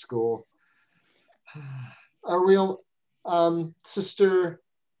Sunday school. Are we sister,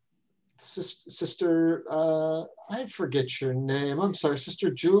 I forget your name. I'm sorry, Sister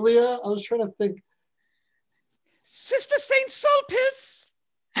Julia? I was trying to think. Sister Saint Sulpice.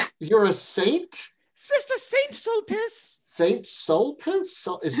 You're a saint? Sister Saint Sulpice. Saint Sulpice?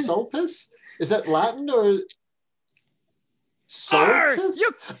 Is Sulpice? Is that Latin or Sulpice?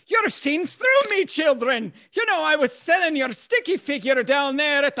 You're seen through me, children. You know, I was selling your sticky figure down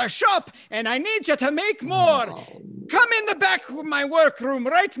there at the shop, and I need you to make more. Come in the back of my workroom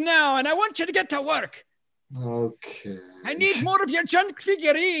right now, and I want you to get to work. Okay. I need more of your junk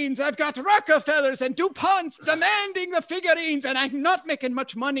figurines. I've got Rockefellers and DuPonts demanding the figurines, and I'm not making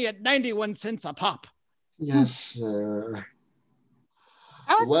much money at 91 cents a pop. Yes, sir.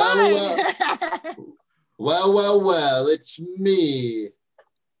 That was fun. Well, it's me.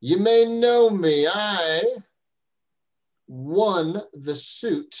 You may know me. I won the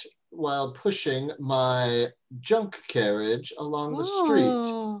suit while pushing my junk carriage along the street.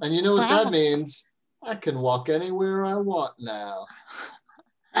 And you know what that means? I can walk anywhere I want now.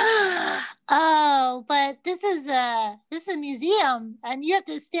 Oh, but this is a museum, and you have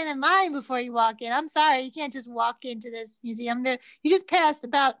to stand in line before you walk in. I'm sorry, you can't just walk into this museum. You just passed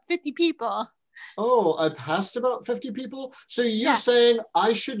about 50 people. Oh, I passed about 50 people? So you're saying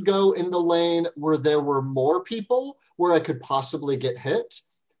I should go in the lane where there were more people, where I could possibly get hit?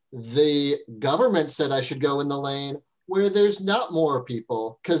 The government said I should go in the lane where there's not more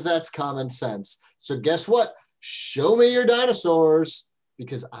people, because that's common sense. So guess what? Show me your dinosaurs,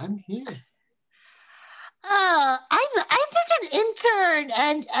 because I'm here. I'm just an intern,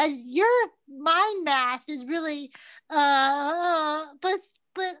 and your mind math is really, but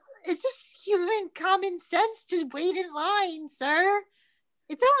it's just human common sense to wait in line, sir.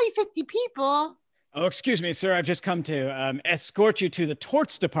 It's only 50 people. Oh, excuse me, sir. I've just come to escort you to the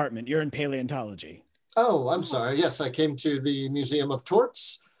torts department. You're in paleontology. Oh, I'm sorry. Yes, I came to the Museum of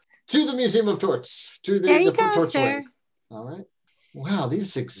Torts. To the Museum of Torts. To the, there you the go, torts sir. wing. All right. Wow,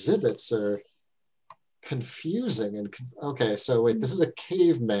 these exhibits are confusing. Okay, so wait, this is a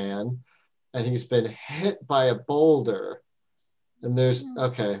caveman, and he's been hit by a boulder. And there's,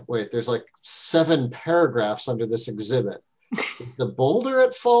 there's like 7 paragraphs under this exhibit. Is the boulder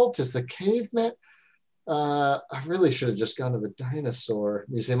at fault? Is the caveman? I really should have just gone to the dinosaur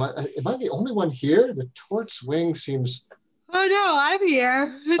museum. Am I the only one here? The torts wing seems... Oh no, I'm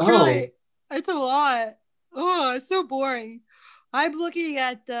here. It's a lot. Oh, it's so boring. I'm looking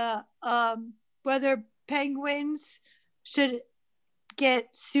at the whether penguins should get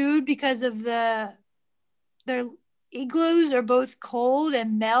sued because of their igloos are both cold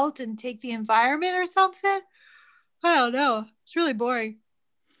and melt and take the environment or something. I don't know. It's really boring.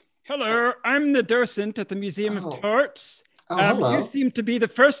 Hello, I'm the docent at the Museum of Torts. Hello. You seem to be the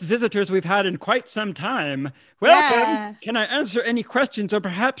first visitors we've had in quite some time. Welcome. Yeah. Can I answer any questions or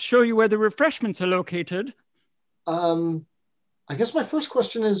perhaps show you where the refreshments are located? I guess my first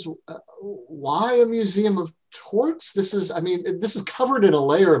question is, why a Museum of Torts? This is covered in a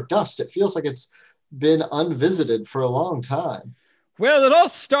layer of dust. It feels like it's been unvisited for a long time. Well, it all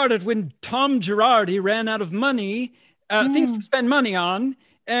started when Tom Girardi ran out of money, things to spend money on,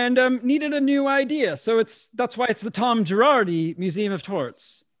 and needed a new idea. So that's why it's the Tom Girardi Museum of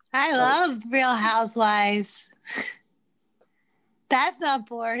Torts. I love Real Housewives. That's not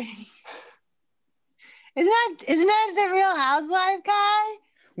boring. Isn't that the Real Housewife guy?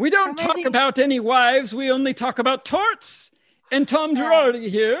 We don't talk about any wives. We only talk about torts. And Tom Girardi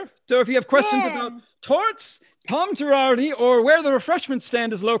here. So if you have questions about torts, Tom Girardi, or where the refreshment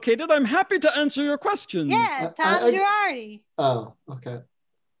stand is located, I'm happy to answer your questions. Yeah, Tom Girardi. Oh, okay.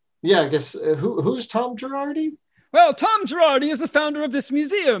 Yeah, I guess, who's Tom Girardi? Well, Tom Girardi is the founder of this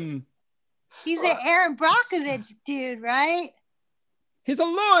museum. He's the Aaron Brockovich dude, right? He's a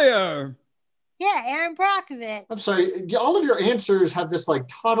lawyer. Yeah, Aaron Brockovich. I'm sorry, all of your answers have this like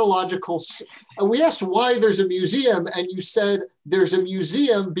tautological... We asked why there's a museum, and you said there's a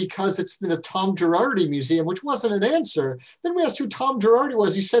museum because it's the Tom Girardi Museum, which wasn't an answer. Then we asked who Tom Girardi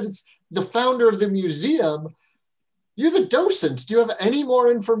was. You said it's the founder of the museum. You're the docent. Do you have any more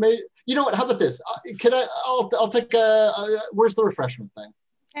information? You know what? How about this? I'll take where's the refreshment thing?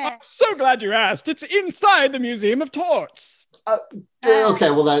 I'm so glad you asked. It's inside the Museum of Torts.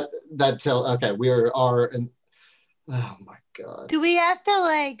 Okay, well we are in. Oh my God. Do we have to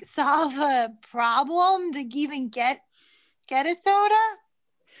like solve a problem to even get a soda?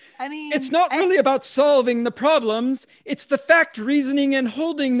 I mean, it's not really about solving the problems. It's the fact, reasoning, and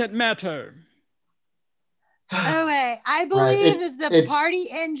holding that matter. Okay, I believe that the party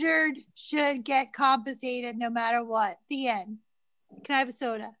injured should get compensated no matter what. The end. Can I have a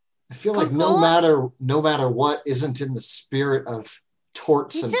soda? I feel like no matter what isn't in the spirit of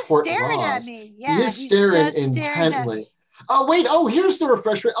torts and tort laws. He's just staring at me. Yeah, he's staring intently. Oh, wait. Oh, here's the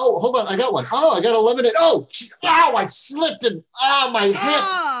refreshment. Oh, hold on. I got one. Oh, I got a lemonade. Oh, geez. Ow, I slipped and my hip.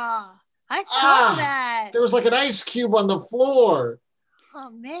 Oh, I saw that. There was like an ice cube on the floor. Oh,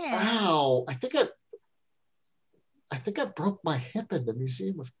 man. Ow. I think I broke my hip in the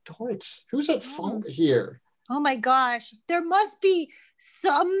Museum of Torts. Who's at fault here? Oh my gosh, there must be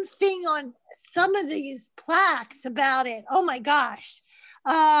something on some of these plaques about it. Oh my gosh.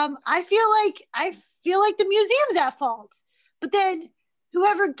 I feel like the museum's at fault. But then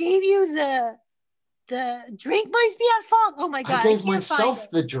whoever gave you the drink might be at fault. Oh my God. I gave myself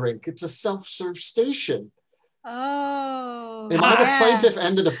the drink. It's a self-serve station. Oh. Am I the plaintiff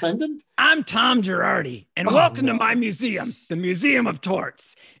and the defendant? I'm Tom Girardi, and welcome to my museum, the Museum of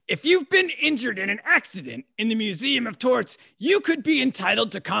Torts. If you've been injured in an accident in the Museum of Torts, you could be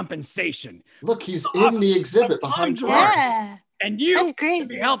entitled to compensation. Look, he's in the exhibit behind Torts. Yeah. And you can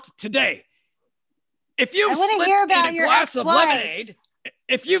be helped today. If you've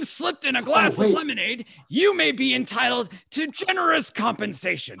slipped in a glass of lemonade, you may be entitled to generous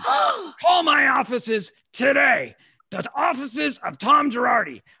compensation. Call my offices today. The offices of Tom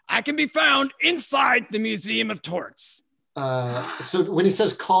Girardi. I can be found inside the Museum of Torts. So when he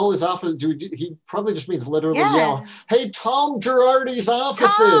says call his office, he probably just means literally yell, "Hey, Tom Girardi's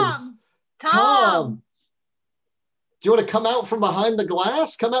offices! Tom! Do you want to come out from behind the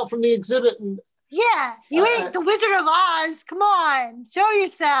glass? Come out from the exhibit and..." Yeah, you ain't the Wizard of Oz. Come on, show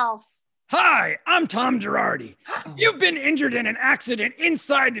yourself. Hi, I'm Tom Girardi. You've been injured in an accident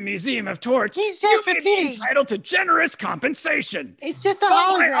inside the Museum of Torts. He's just you may be entitled to generous compensation. It's just a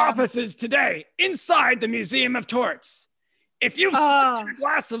Call hologram. my offices today inside the Museum of Torts. If you've slipped in a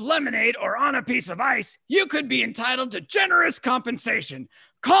glass of lemonade or on a piece of ice, you could be entitled to generous compensation.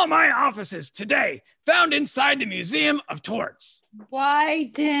 Call my offices today, found inside the Museum of Torts.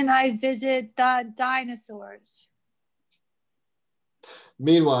 Why didn't I visit the dinosaurs?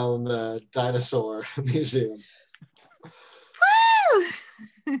 Meanwhile, in the dinosaur museum.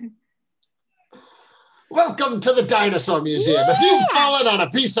 Welcome to the dinosaur museum. Yeah. If you've fallen on a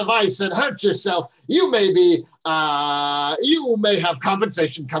piece of ice and hurt yourself, you may have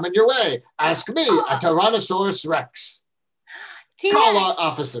compensation coming your way. Ask me, a Tyrannosaurus Rex. T-Rex. Call our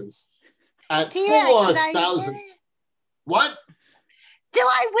offices at 4,000. What? Do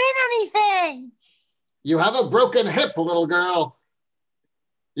I win anything? You have a broken hip, little girl.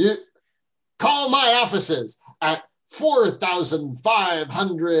 You call my offices at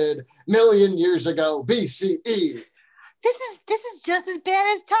 4,500 million years ago BCE. This is just as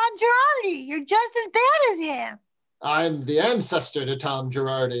bad as Tom Girardi. You're just as bad as him. I'm the ancestor to Tom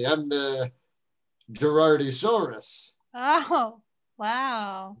Girardi. I'm the Girardisaurus. Oh,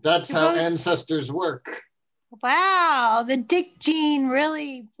 wow. That's how ancestors work. Wow, the Dick gene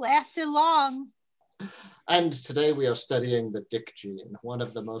really lasted long. And today we are studying the Dick gene, one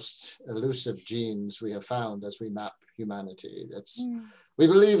of the most elusive genes we have found as we map humanity. We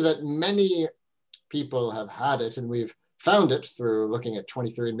believe that many people have had it, and we've found it through looking at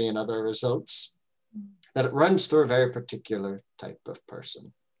 23andMe and other results, that it runs through a very particular type of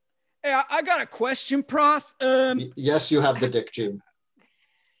person. Hey, I got a question, Prof. Yes, you have the Dick gene.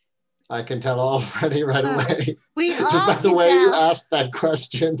 I can tell already right away. Just by the way you asked that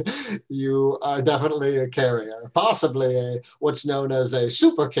question, you are definitely a carrier, possibly what's known as a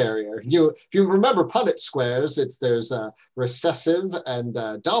super carrier. If you remember Punnett squares, there's recessive and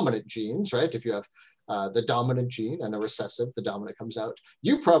dominant genes, right? If you have the dominant gene and a recessive, the dominant comes out.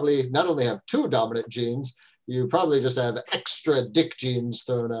 You probably not only have two dominant genes, you probably just have extra Dick genes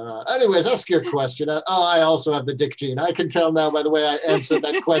thrown around. Anyways, ask your question. I also have the Dick gene. I can tell now by the way I answered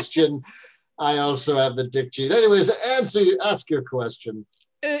that question. I also have the Dick gene. Anyways, ask your question.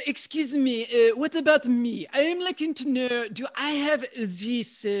 Excuse me, what about me? I am looking to know, do I have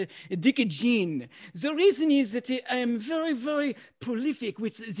this Dick gene? The reason is that I am very, very prolific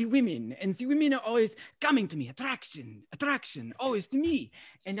with the women, and the women are always coming to me, attraction, always to me.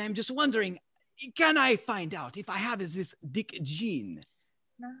 And I'm just wondering, can I find out if I have this Dick gene?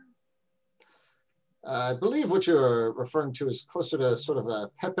 No. I believe what you're referring to is closer to sort of the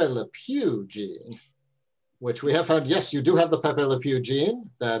Pepe Le Pew gene, which we have found, yes, you do have the Pepe Le Pew gene.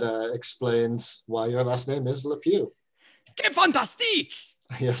 That explains why your last name is Le Pew. Que fantastique!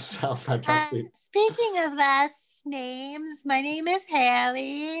 Yes, how fantastic. Speaking of last names, my name is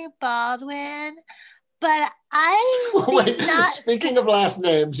Haley Baldwin. But speaking of last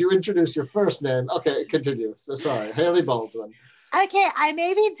names, you introduced your first name. Okay, continue. So sorry, Haley Baldwin. Okay, I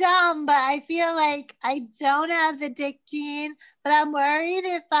may be dumb, but I feel like I don't have the Dick gene, but I'm worried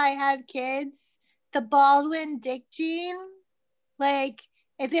if I have kids, the Baldwin Dick gene, like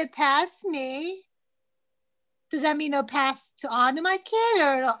if it passed me, does that mean it'll pass on to my kid,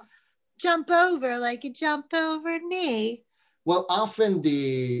 or it'll jump over like it jumped over me? Well, often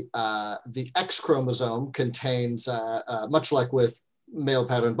the X chromosome contains, much like with male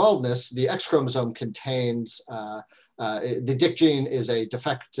pattern baldness, the X chromosome contains, the Dick gene is a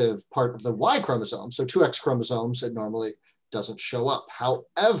defective part of the Y chromosome. So 2 X chromosomes, it normally doesn't show up.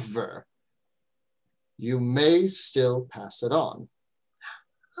 However, you may still pass it on.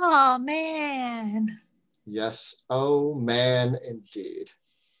 Oh, man. Yes, oh, man, indeed.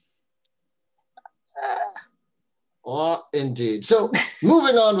 Indeed. So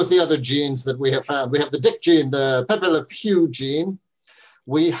moving on with the other genes that we have found, we have the Dick gene, the Pepe Le Pew gene.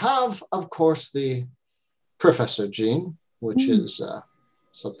 We have, of course, the Professor gene, which is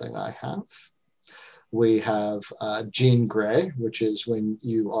something I have. We have Jean Grey, which is when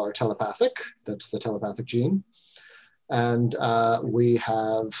you are telepathic. That's the telepathic gene. And we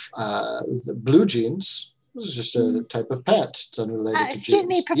have the blue genes. This is just a type of pet. It's unrelated to genes. Excuse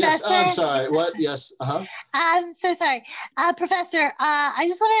me, Professor. Yes, I'm sorry. What? Yes. I'm so sorry. Professor,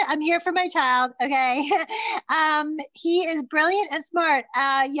 I'm here for my child, okay? He is brilliant and smart,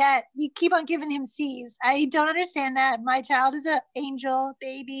 yet you keep on giving him C's. I don't understand that. My child is an angel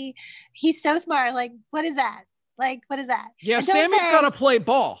baby. He's so smart. Like, what is that? Yeah, Sammy's got to play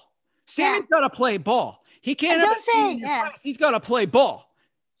ball. Sammy's got to play ball. He can't have He's got to play ball.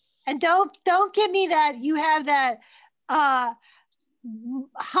 And don't give me that you have that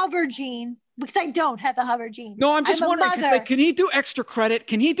hover gene because I don't have the hover gene. No, I'm just wondering, like, can he do extra credit?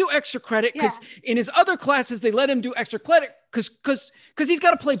 Because in his other classes, they let him do extra credit because he's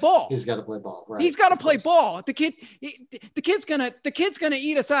got to play ball. He's got to play ball, right? He's got to play ball. The kid's gonna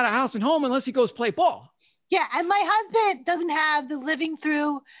eat us out of house and home unless he goes play ball. Yeah, and my husband doesn't have the living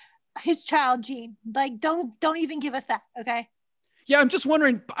through his child gene. Like, don't even give us that, okay? Yeah, I'm just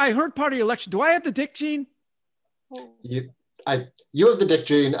wondering. I heard part of your lecture. Do I have the dick gene? You have the dick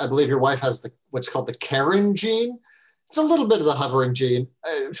gene. I believe your wife has what's called the Karen gene. It's a little bit of the hovering gene.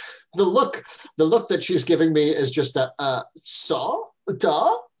 The look that she's giving me is just a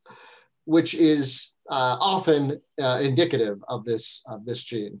which is often indicative of this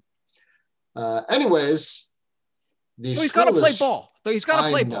gene. Anyways, he's got to play ball. He's got to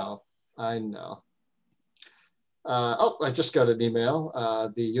play ball. I know. I just got an email.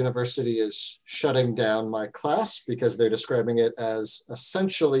 The university is shutting down my class because they're describing it as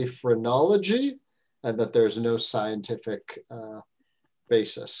essentially phrenology and that there's no scientific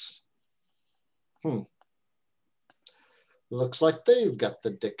basis. Looks like they've got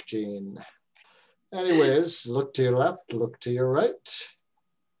the dick gene. Anyways, look to your left, look to your right.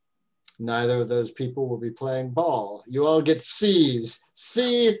 Neither of those people will be playing ball. You all get C's.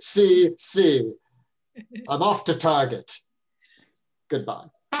 C, C, C. I'm off to Target. Goodbye.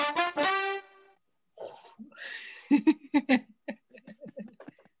 That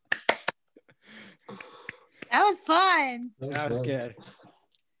was fun. That was good.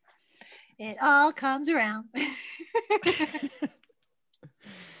 It all comes around.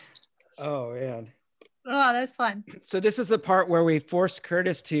 Oh, man. Oh, that's fun. So this is the part where we forced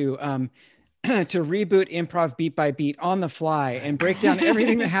Curtis to to reboot improv beat by beat on the fly and break down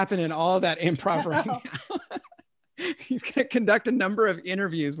everything that happened in all of that improv right now. He's going to conduct a number of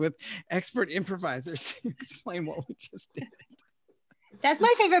interviews with expert improvisers to explain what we just did. That's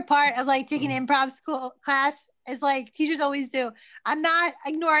my favorite part of like taking improv school class is like teachers always do. I'm not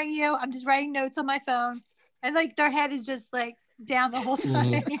ignoring you. I'm just writing notes on my phone. And like their head is just like down the whole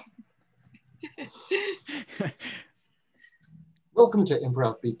time. Welcome to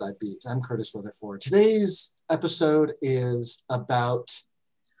Improv Beat by Beat. I'm Curtis Rutherford. Today's episode is about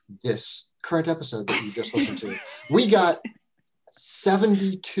this current episode that you just listened to. We got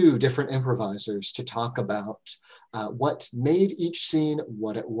 72 different improvisers to talk about what made each scene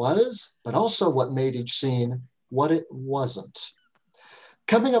what it was, but also what made each scene what it wasn't.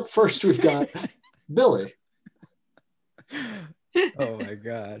 Coming up first, we've got Billy. Oh my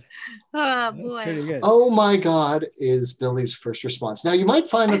God. Oh boy. Pretty good. Oh my God is Billy's first response. Now you might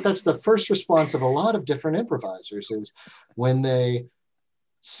find that that's the first response of a lot of different improvisers is when they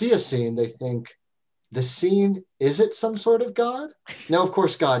see a scene, they think, the scene, is it some sort of God? Now, of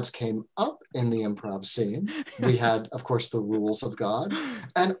course, gods came up in the improv scene. We had, of course, the rules of God.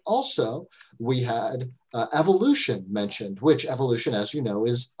 And also we had evolution mentioned, which evolution, as you know,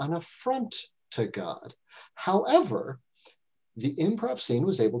 is an affront to God. However, the improv scene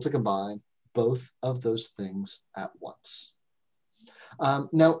was able to combine both of those things at once.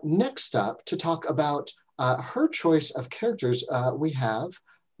 Now, next up, to talk about her choice of characters, we have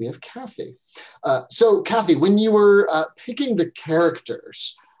Kathy. So, Kathy, when you were picking the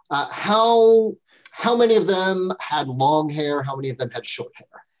characters, how many of them had long hair? How many of them had short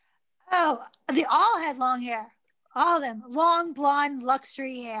hair? Oh, they all had long hair. All of them. Long, blonde,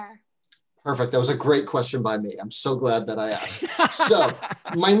 luxury hair. Perfect. That was a great question by me. I'm so glad that I asked. So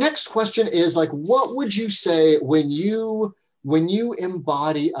my next question is like, what would you say when you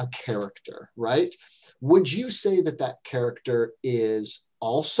embody a character, right? Would you say that that character is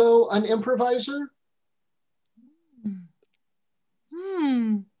also an improviser?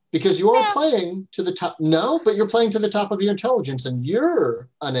 Because you are playing to the top. No, but you're playing to the top of your intelligence and you're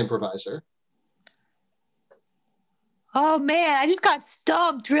an improviser. Oh man, I just got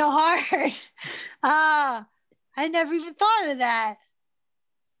stumped real hard. I never even thought of that.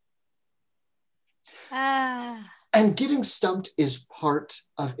 And getting stumped is part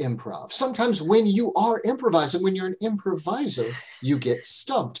of improv. Sometimes when you are improvising, when you're an improviser, you get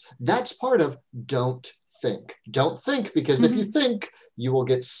stumped. That's part of don't think. Don't think, because if you think, you will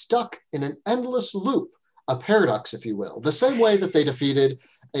get stuck in an endless loop, a paradox, if you will. The same way that they defeated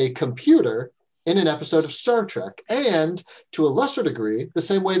a computer in an episode of Star Trek, and to a lesser degree, the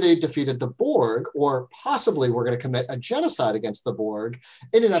same way they defeated the Borg, or possibly we're going to commit a genocide against the Borg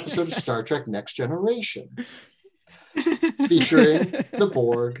in an episode of Star Trek Next Generation, featuring the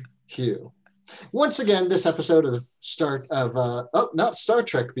Borg Hugh. Once again, this episode of not Star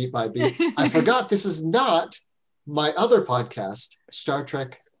Trek Beat by Beat. I forgot this is not my other podcast, Star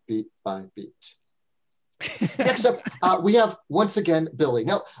Trek Beat by Beat. Next up, we have, once again, Billy.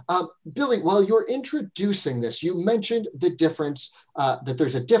 Now, Billy, while you're introducing this, you mentioned the difference, that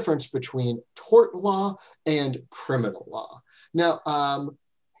there's a difference between tort law and criminal law. Now,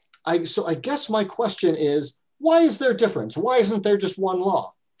 so I guess my question is, why is there a difference? Why isn't there just one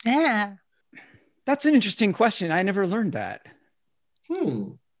law? Yeah. That's an interesting question. I never learned that.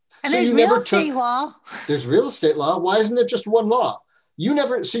 And so there's real estate law. There's real estate law. Why isn't it just one law? You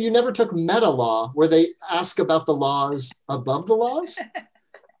never took meta law, where they ask about the laws above the laws?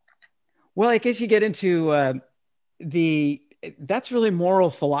 Well, I guess you get into that's really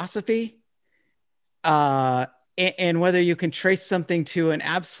moral philosophy, and whether you can trace something to an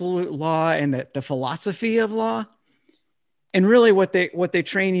absolute law and the philosophy of law. And really what they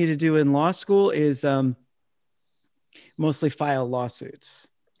train you to do in law school is mostly file lawsuits.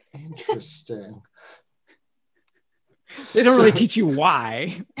 Interesting. They don't really teach you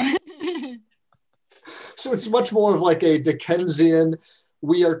why. So it's much more of like a Dickensian,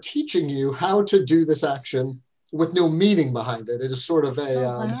 we are teaching you how to do this action with no meaning behind it. It is sort of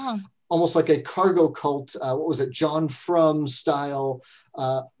almost like a cargo cult, what was it, John Frum style.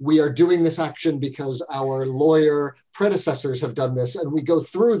 We are doing this action because our lawyer predecessors have done this, and we go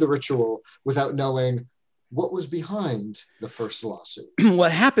through the ritual without knowing what was behind the first lawsuit.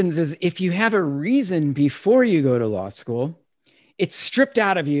 What happens is, if you have a reason before you go to law school, it's stripped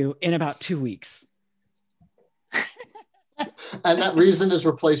out of you in about 2 weeks. And that reason is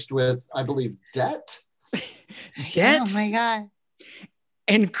replaced with, I believe, debt. Debt? Oh my God.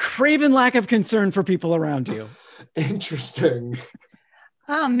 And craven lack of concern for people around you. Interesting.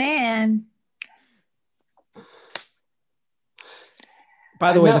 Oh, man.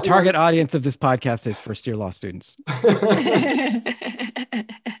 By the way, the target audience of this podcast is first-year law students.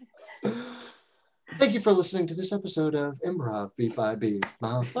 Thank you for listening to this episode of Improv Beat by Beat.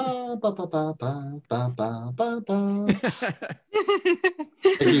 Thank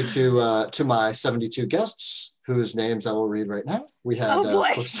you to my 72 guests, whose names I will read right now. We had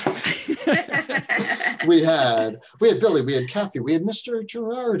we had Billy, we had Kathy, we had Mr.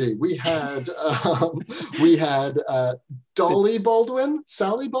 Girardi, we had Dolly Baldwin,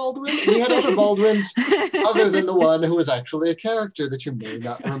 Sally Baldwin. We had other Baldwins other than the one who was actually a character that you may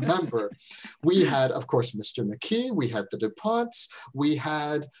not remember. We had, of course, Mr. McKee. We had the DuPonts. We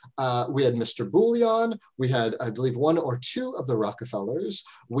had Mr. Bouillon. We had, I believe, 1 or 2 of the Rockefellers.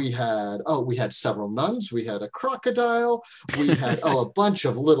 We had several nuns. We had a crocodile. We had, a bunch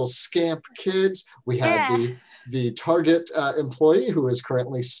of little scamp kids. We had the Target employee who is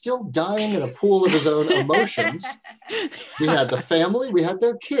currently still dying in a pool of his own emotions. We had the family. We had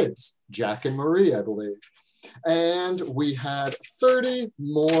their kids, Jack and Marie, I believe. And we had 30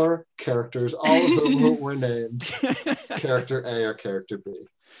 more characters, all of whom were named Character A or Character B.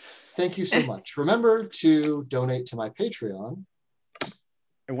 Thank you so much. Remember to donate to my Patreon.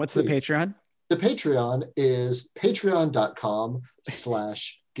 And what's the Patreon? The Patreon is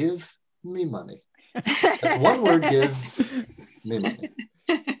patreon.com/give me money. One word, give me money.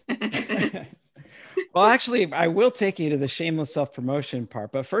 Well, actually, I will take you to the shameless self-promotion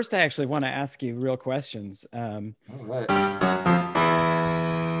part, but first I actually want to ask you real questions. All right.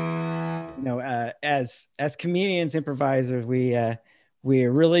 As comedians, improvisers, we are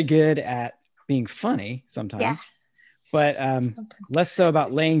really good at being funny sometimes, but less so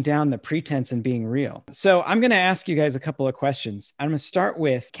about laying down the pretense and being real. So I'm going to ask you guys a couple of questions. I'm going to start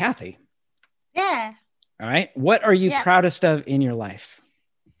with Kathy. Yeah. All right. What are you proudest of in your life?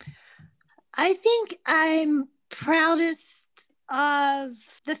 I think I'm proudest of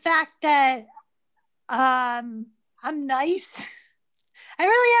the fact that I'm nice. I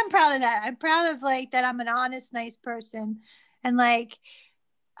really am proud of that. I'm proud of that I'm an honest, nice person. And it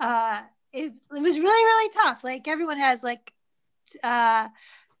was really, really tough. Everyone has a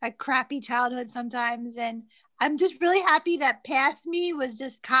crappy childhood sometimes. And I'm just really happy that past me was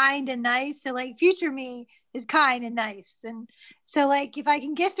just kind and nice. So future me is kind and nice. And so if I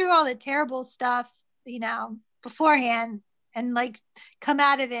can get through all the terrible stuff, beforehand and come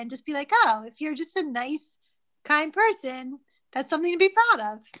out of it and just be if you're just a nice, kind person, that's something to be proud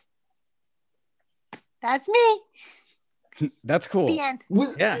of. That's me. That's cool.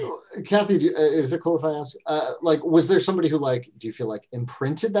 Kathy, is it cool if I ask, was there somebody who do you feel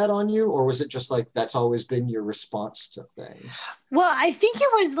imprinted that on you, or was it just that's always been your response to things? Well, I think it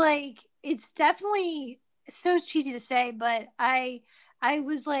was it's definitely, it's so cheesy to say, but I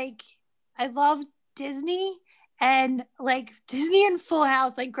was I loved Disney and Disney and Full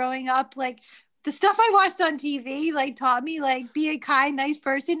House, growing up, the stuff I watched on TV, taught me, be a kind, nice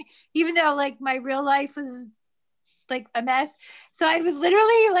person, even though my real life was like a mess. So I would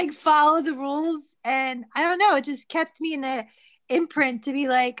literally like follow the rules, and I don't know, it just kept me in the imprint to be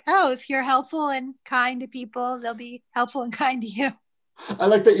like, oh, if you're helpful and kind to people, they'll be helpful and kind to you. I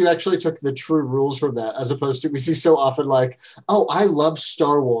like that you actually took the true rules from that, as opposed to, we see so often like, oh, I love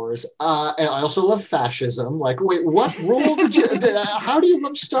Star Wars, and I also love fascism. Like, wait, what rule did you, how do you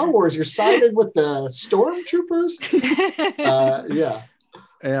love Star Wars? You're siding with the stormtroopers? Yeah.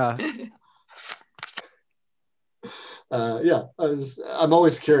 I'm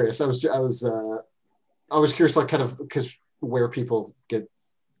always curious. I was curious, like, kind of, because where people get,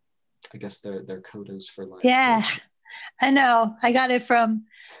 I guess, their codas for life. Yeah. I know. I got it from,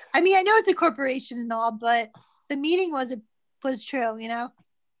 I mean, I know it's a corporation and all, but the meeting was true, you know?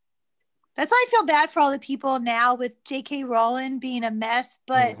 That's why I feel bad for all the people now with J.K. Rowling being a mess,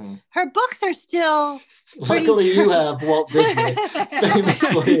 but her books are still Luckily, you have Walt Disney,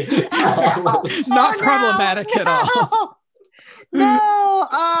 famously. Not problematic at all. No,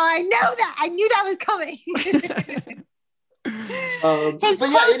 I know that. I knew that was coming. His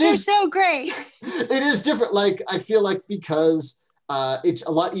quotes are so great. It is different. Like, I feel like because it's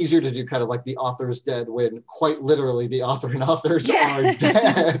a lot easier to do kind of like the author is dead when quite literally the author and authors are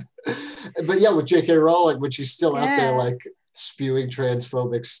dead. But yeah, with J.K. Rowling, when she's still out there like spewing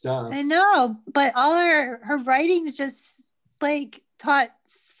transphobic stuff. I know, but all her writings just like taught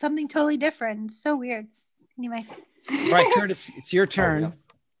something totally different. It's so weird. Anyway. Right, Curtis, it's your turn. Yeah.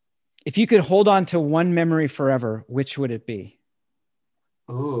 If you could hold on to one memory forever, which would it be?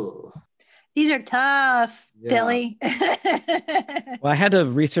 Ooh. These are tough, Billy. Well, I had to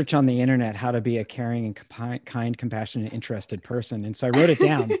research on the internet how to be a caring and kind, compassionate, interested person. And so I wrote it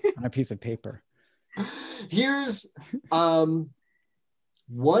down on a piece of paper. Here's one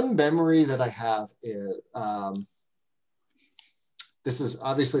memory that I have is, this is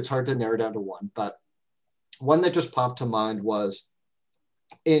obviously, it's hard to narrow down to one, but one that just popped to mind was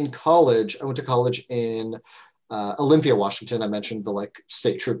in college. I went to college in Olympia, Washington. I mentioned the like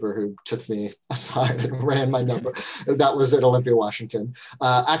state trooper who took me aside and ran my number. That was at Olympia, Washington.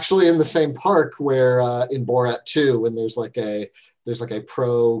 Actually, in the same park where in Borat 2, when there's like a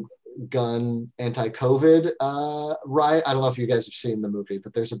pro-gun anti-COVID riot. I don't know if you guys have seen the movie,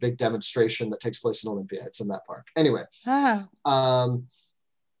 but there's a big demonstration that takes place in Olympia. It's in that park. Anyway.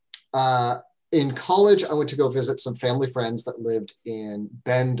 In college, I went to go visit some family friends that lived in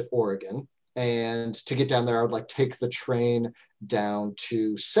Bend, Oregon. And to get down there, I would like take the train down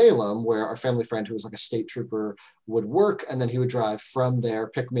to Salem, where our family friend, who was like a state trooper, would work. And then he would drive from there,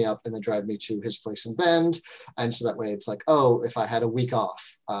 pick me up, and then drive me to his place in Bend. And so that way it's like, oh, if I had a week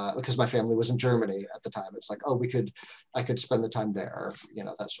off, because my family was in Germany at the time, it's like, oh, I could spend the time there, you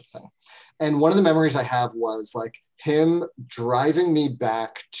know, that sort of thing. And one of the memories I have was like him driving me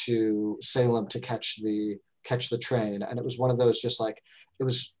back to Salem to catch the train. And it was one of those, just like, it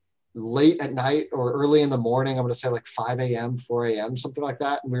was late at night or early in the morning. I'm going to say like 5 a.m., 4 a.m., something like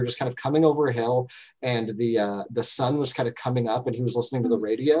that. And we were just kind of coming over a hill, and the sun was kind of coming up, and he was listening to the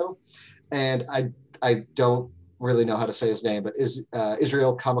radio. And I don't really know how to say his name, but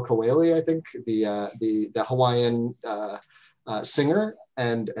Israel Kamakawiele, I think, the Hawaiian singer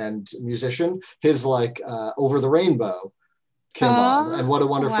and musician, his like Over the Rainbow came on, and What a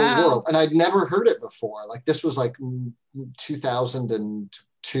Wonderful World. And I'd never heard it before. Like, this was like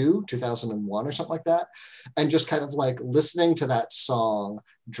 2001 or something like that. And just kind of like listening to that song,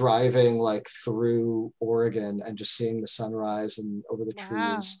 driving like through Oregon and just seeing the sunrise and over the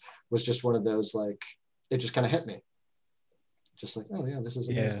trees was just one of those, like, it just kind of hit me. Just like, oh yeah, this is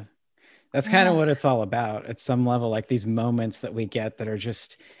amazing. Yeah. That's kind of what it's all about at some level, like these moments that we get that are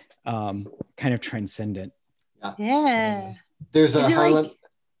just kind of transcendent. Yeah. There's a Harlan,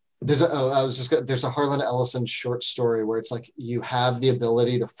 there's a Harlan Ellison short story where it's like you have the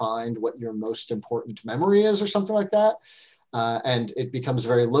ability to find what your most important memory is or something like that. And it becomes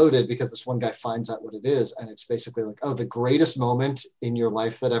very loaded because this one guy finds out what it is. And it's basically like, oh, the greatest moment in your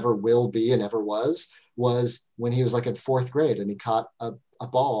life that ever will be and ever was when he was like in 4th grade and he caught a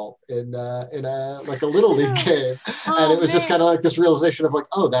ball in a like a little league game. And it was just kind of like this realization of like,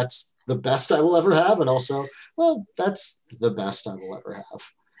 oh, that's the best I will ever have. And also, well, that's the best I will ever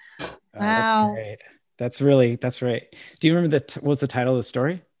have. Wow. That's great. That's right. Do you remember what was the title of the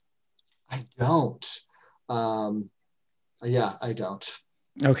story? I don't. Yeah, I don't.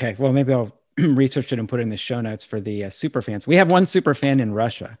 Okay. Well, maybe I'll research it and put it in the show notes for the super fans. We have one super fan in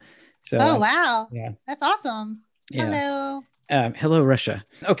Russia. So, oh, wow. Yeah. That's awesome. Yeah. Hello. Hello, Russia.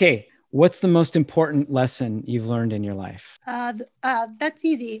 Okay. What's the most important lesson you've learned in your life? That's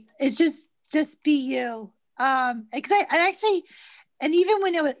easy. It's just be you. And even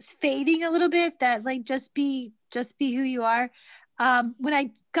when it was fading a little bit, that like just be just be who you are. When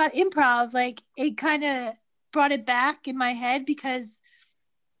I got improv, like it kind of brought it back in my head, because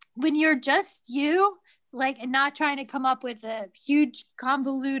when you're just you, like, and not trying to come up with a huge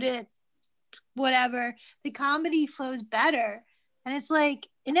convoluted whatever, the comedy flows better. And it's like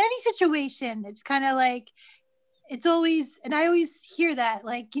in any situation, it's kind of like, it's always, and I always hear that,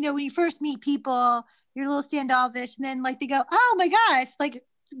 like, you know, when you first meet people, you're a little standoffish, and then like they go, oh my gosh, like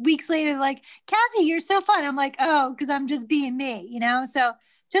weeks later, like, Kathy, you're so fun. I'm like, oh, because I'm just being me, you know? So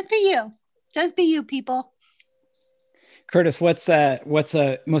just be you, people. Curtis, what's a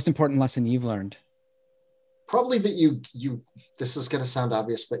most important lesson you've learned? Probably that you this is going to sound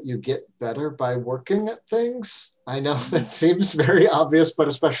obvious, but you get better by working at things. I know that seems very obvious, but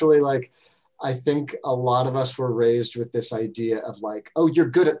especially like, I think a lot of us were raised with this idea of like, oh, you're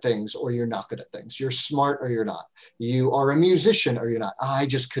good at things or you're not good at things. You're smart or you're not. You are a musician or you're not. I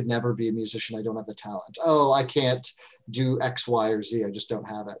just could never be a musician. I don't have the talent. Oh, I can't do X, Y, or Z. I just don't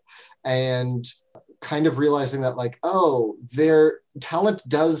have it. And kind of realizing that like, oh, their talent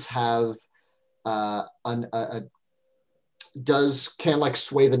does have can like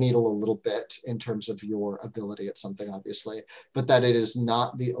sway the needle a little bit in terms of your ability at something, obviously, but that it is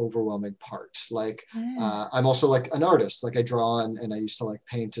not the overwhelming part. Like I'm also like an artist, like I draw and I used to like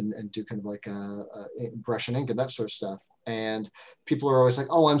paint and do kind of like brush and ink and that sort of stuff. And people are always like,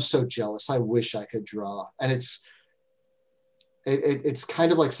 oh, I'm so jealous. I wish I could draw. And it's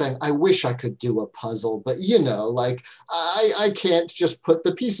kind of like saying, I wish I could do a puzzle, but you know, like I can't just put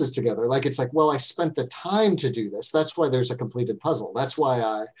the pieces together. Like, it's like, well, I spent the time to do this. That's why there's a completed puzzle. That's why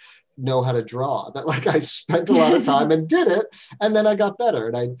I know how to draw. That like I spent a lot of time and did it, and then I got better.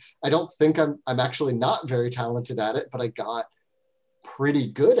 And I don't think I'm actually not very talented at it, but I got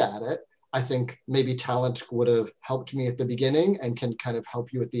pretty good at it. I think maybe talent would have helped me at the beginning and can kind of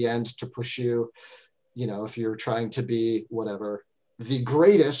help you at the end to push you. You know, if you're trying to be whatever, the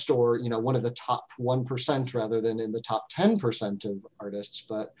greatest, or, you know, one of the top 1% rather than in the top 10% of artists.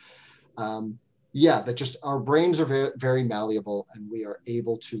 But yeah, that just our brains are very, very malleable, and we are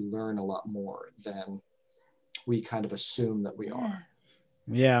able to learn a lot more than we kind of assume that we are.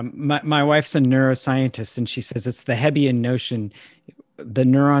 Yeah, my wife's a neuroscientist, and she says it's the Hebbian notion, the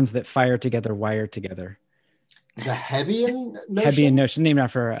neurons that fire together wire together. The Hebbian notion? Hebbian notion, named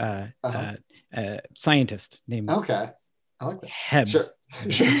after scientist named. Okay, I like that. Hebs.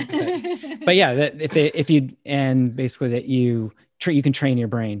 Sure. But yeah, that if you and basically that you can train your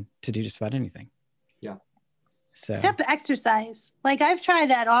brain to do just about anything. Yeah. So. Except exercise. Like I've tried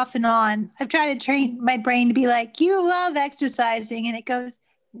that off and on. I've tried to train my brain to be like, you love exercising, and it goes,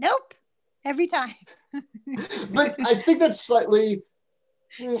 nope, every time. But I think that's slightly.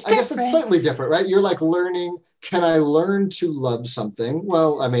 I guess it's slightly different, right? You're like learning, can I learn to love something?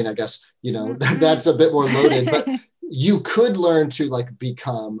 Well, I mean, I guess, you know, that's a bit more loaded, but you could learn to like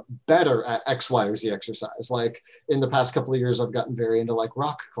become better at X, Y, or Z exercise. Like in the past couple of years, I've gotten very into like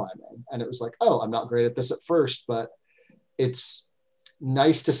rock climbing, and it was like, oh, I'm not great at this at first, but it's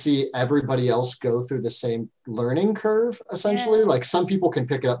nice to see everybody else go through the same learning curve, essentially. Yeah. Like some people can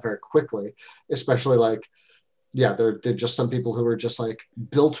pick it up very quickly, especially like, yeah, they're just some people who are just like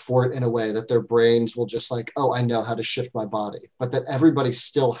built for it in a way that their brains will just like, oh, I know how to shift my body, but that everybody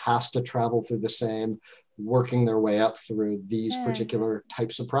still has to travel through the same, working their way up through these particular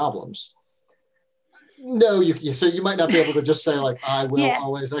types of problems. No, so you might not be able to just say like, I will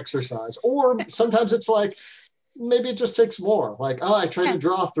always exercise. Or sometimes it's like, maybe it just takes more. Like, oh, I tried to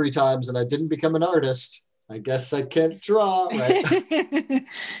draw 3 times and I didn't become an artist. I guess I can't draw, right?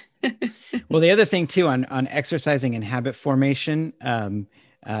 Well, the other thing too on exercising and habit formation,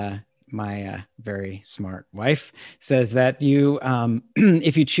 my very smart wife says that you,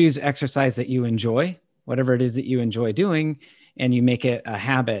 if you choose exercise that you enjoy, whatever it is that you enjoy doing, and you make it a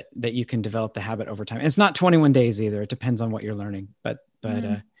habit, that you can develop the habit over time. And it's not 21 days either. It depends on what you're learning, but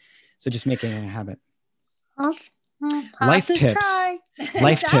so just making it a habit. Life tips.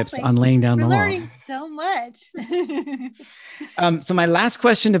 Life tips on laying down the law. We're learning so much. So my last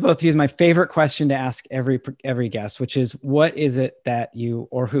question to both of you is my favorite question to ask every guest, which is, what is it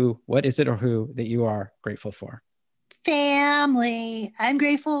or who that you are grateful for? Family. I'm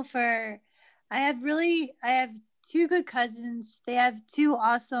grateful for, I have 2 good cousins. They have 2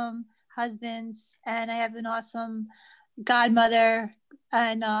 awesome husbands, and I have an awesome godmother.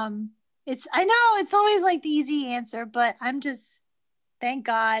 And I know it's always like the easy answer, but I'm just, thank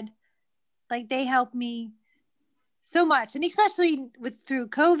God, like they helped me so much. And especially through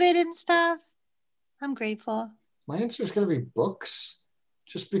COVID and stuff, I'm grateful. My answer is going to be books.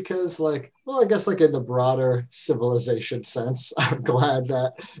 just because, like, well, I guess like in the broader civilization sense, I'm glad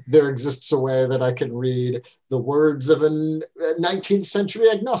that there exists a way that I can read the words of a 19th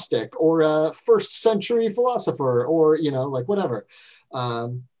century agnostic or a first century philosopher or, you know, like whatever.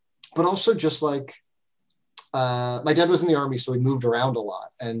 But also just like, my dad was in the army, so we moved around a lot.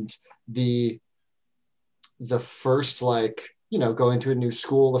 And the first, like, you know, going to a new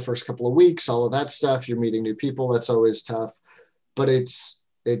school, the first couple of weeks, all of that stuff, you're meeting new people, that's always tough. But it's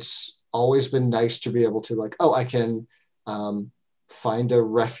always been nice to be able to, like, oh, I can find a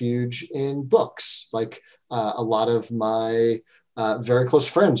refuge in books. Like a lot of my very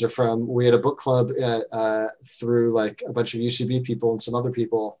close friends are from, we had a book club through like a bunch of UCB people and some other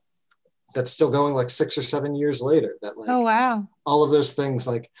people that's still going like 6 or 7 years later. That like, oh wow, all of those things,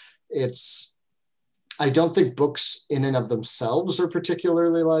 like I don't think books in and of themselves are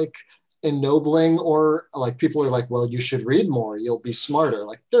particularly like ennobling, or like people are like, well, you should read more, you'll be smarter.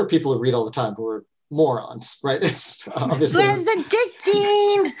 Like there are people who read all the time who are morons, right? It's obviously there's the dick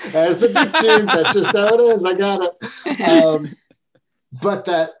gene. As the dick gene, that's just how it is. I got it. But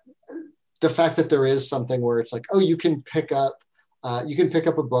that the fact that there is something where it's like, oh, you can pick up a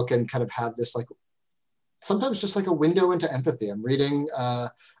book and kind of have this like sometimes just like a window into empathy. I'm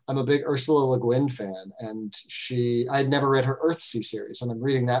a big Ursula Le Guin fan, and I'd never read her Earthsea series, and I'm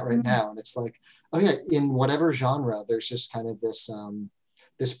reading that right now. And it's like, oh yeah, in whatever genre, there's just kind of this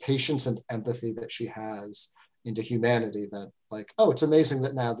patience and empathy that she has into humanity that like, oh, it's amazing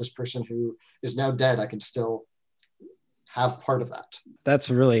that now this person who is now dead, I can still have part of that. That's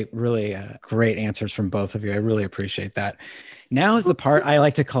really, really great answers from both of you. I really appreciate that. Now is the part I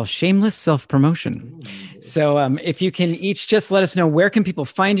like to call shameless self-promotion. So if you can each just let us know, where can people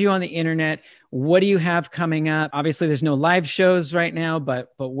find you on the internet? What do you have coming up? Obviously, there's no live shows right now, but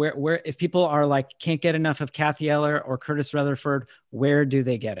where if people are like, can't get enough of Cathy Eller or Curtis Rutherford, where do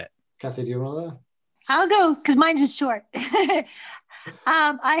they get it? Cathy, do you want to? I'll go because mine's is short. I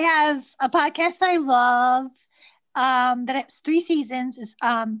have a podcast I love that has 3 seasons. Is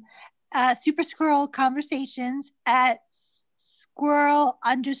Super Squirrel Conversations at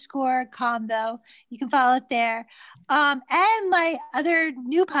Squirrel_combo. You can follow it there. And my other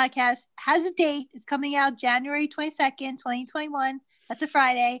new podcast has a date. It's coming out January 22nd, 2021. That's a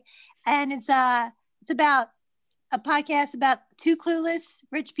Friday. And it's about a podcast about 2 clueless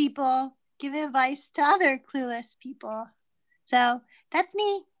rich people giving advice to other clueless people. So that's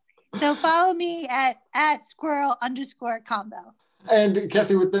me. So follow me at Squirrel_combo. And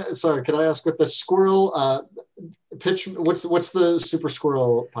Cathy, can I ask, with the squirrel pitch, what's the Super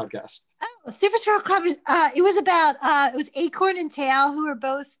Squirrel podcast? Oh, Super Squirrel covers. It was Acorn and Tail, who are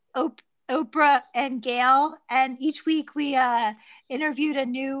both Oprah and Gail, and each week we interviewed a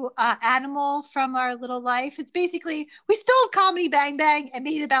new animal from our little life. It's basically, we stole Comedy Bang Bang and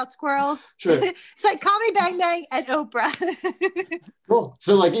made it about squirrels. Sure. It's like Comedy Bang Bang and Oprah. Cool.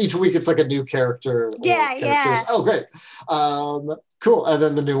 So like each week it's like a new character. Yeah, yeah. Oh, great. Cool. And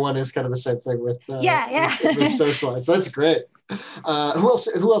then the new one is kind of the same thing with with Socialites. That's great. Who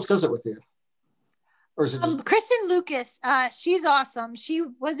else does it with you? Or is it just... Kristen Lucas. She's awesome. She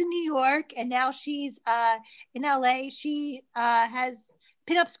was in New York and now she's in LA. She has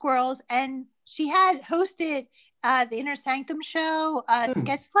Pinup Squirrels, and she had hosted the Inner Sanctum show,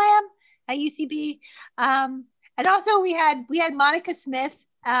 Sketch Slam at UCB. And also we had Monica Smith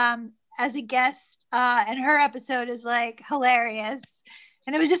as a guest, and her episode is like hilarious.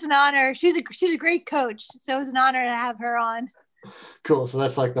 And it was just an honor. She's a great coach, so it was an honor to have her on. Cool. So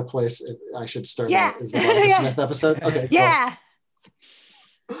that's like the place I should start out, is the Monica Smith episode. Okay. Cool. Yeah.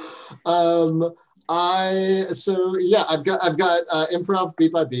 I've got Improv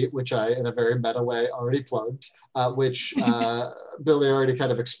Beat by Beat, which I, in a very meta way, already plugged, which Billy already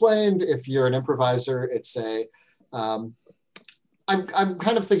kind of explained. If you're an improviser, it's I'm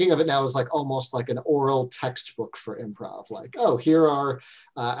kind of thinking of it now as like almost like an oral textbook for improv. Like, oh, here are,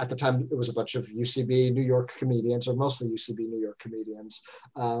 at the time it was a bunch of UCB New York comedians, or mostly UCB New York comedians.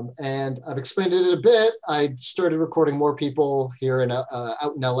 And I've expanded it a bit. I started recording more people here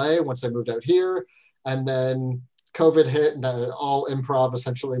out in LA once I moved out here. And then COVID hit and all improv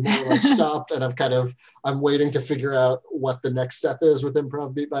essentially more or less stopped. And I'm waiting to figure out what the next step is with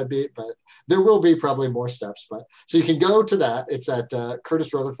Improv Beat by Beat, but there will be probably more steps. But so you can go to that. It's at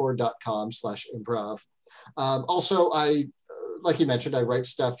curtisrutherford.com/improv. Also, like you mentioned, I write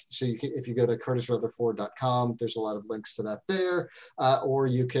stuff. So if you go to curtisrutherford.com, there's a lot of links to that there. Or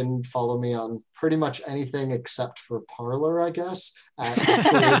you can follow me on pretty much anything except for Parler, I guess, at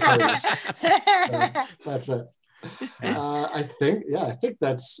Curtis. So that's it. I think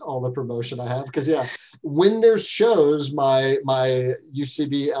that's all the promotion I have. Because when there's shows, my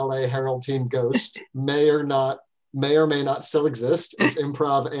UCB LA Herald team Ghost may or may not still exist. If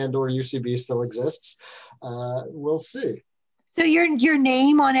Improv and or UCB still exists, we'll see. So your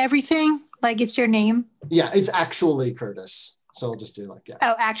name on everything, like it's your name? Yeah, it's actually Curtis. So I'll just do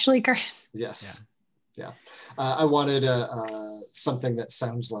Oh, actually Curtis. Yes. Yeah. I wanted something that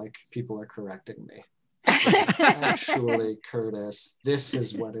sounds like people are correcting me. Actually, Curtis, this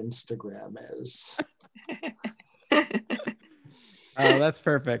is what Instagram is. Oh, that's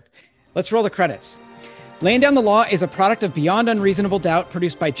perfect. Let's roll the credits. Laying Down the Law is a product of Beyond Unreasonable Doubt,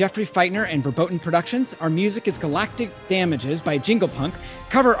 produced by Jeffrey Feitner and Verboten Productions. Our music is Galactic Damages by Jingle Punk.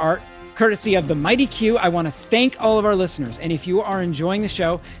 Cover art courtesy of the Mighty Q. I want to thank all of our listeners. And if you are enjoying the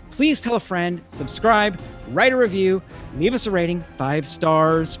show, please tell a friend, subscribe, write a review, leave us a rating, 5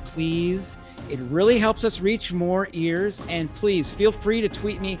 stars, please. It really helps us reach more ears. And please feel free to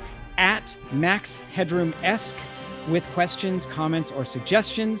tweet me at MaxHeadroom-esque with questions, comments, or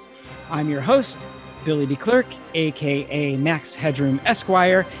suggestions. I'm your host, Billy DeClerc, aka Max Headroom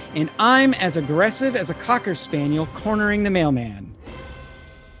Esquire, and I'm as aggressive as a Cocker Spaniel cornering the mailman.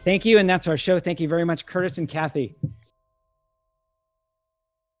 Thank you, and that's our show. Thank you very much, Curtis and Kathy.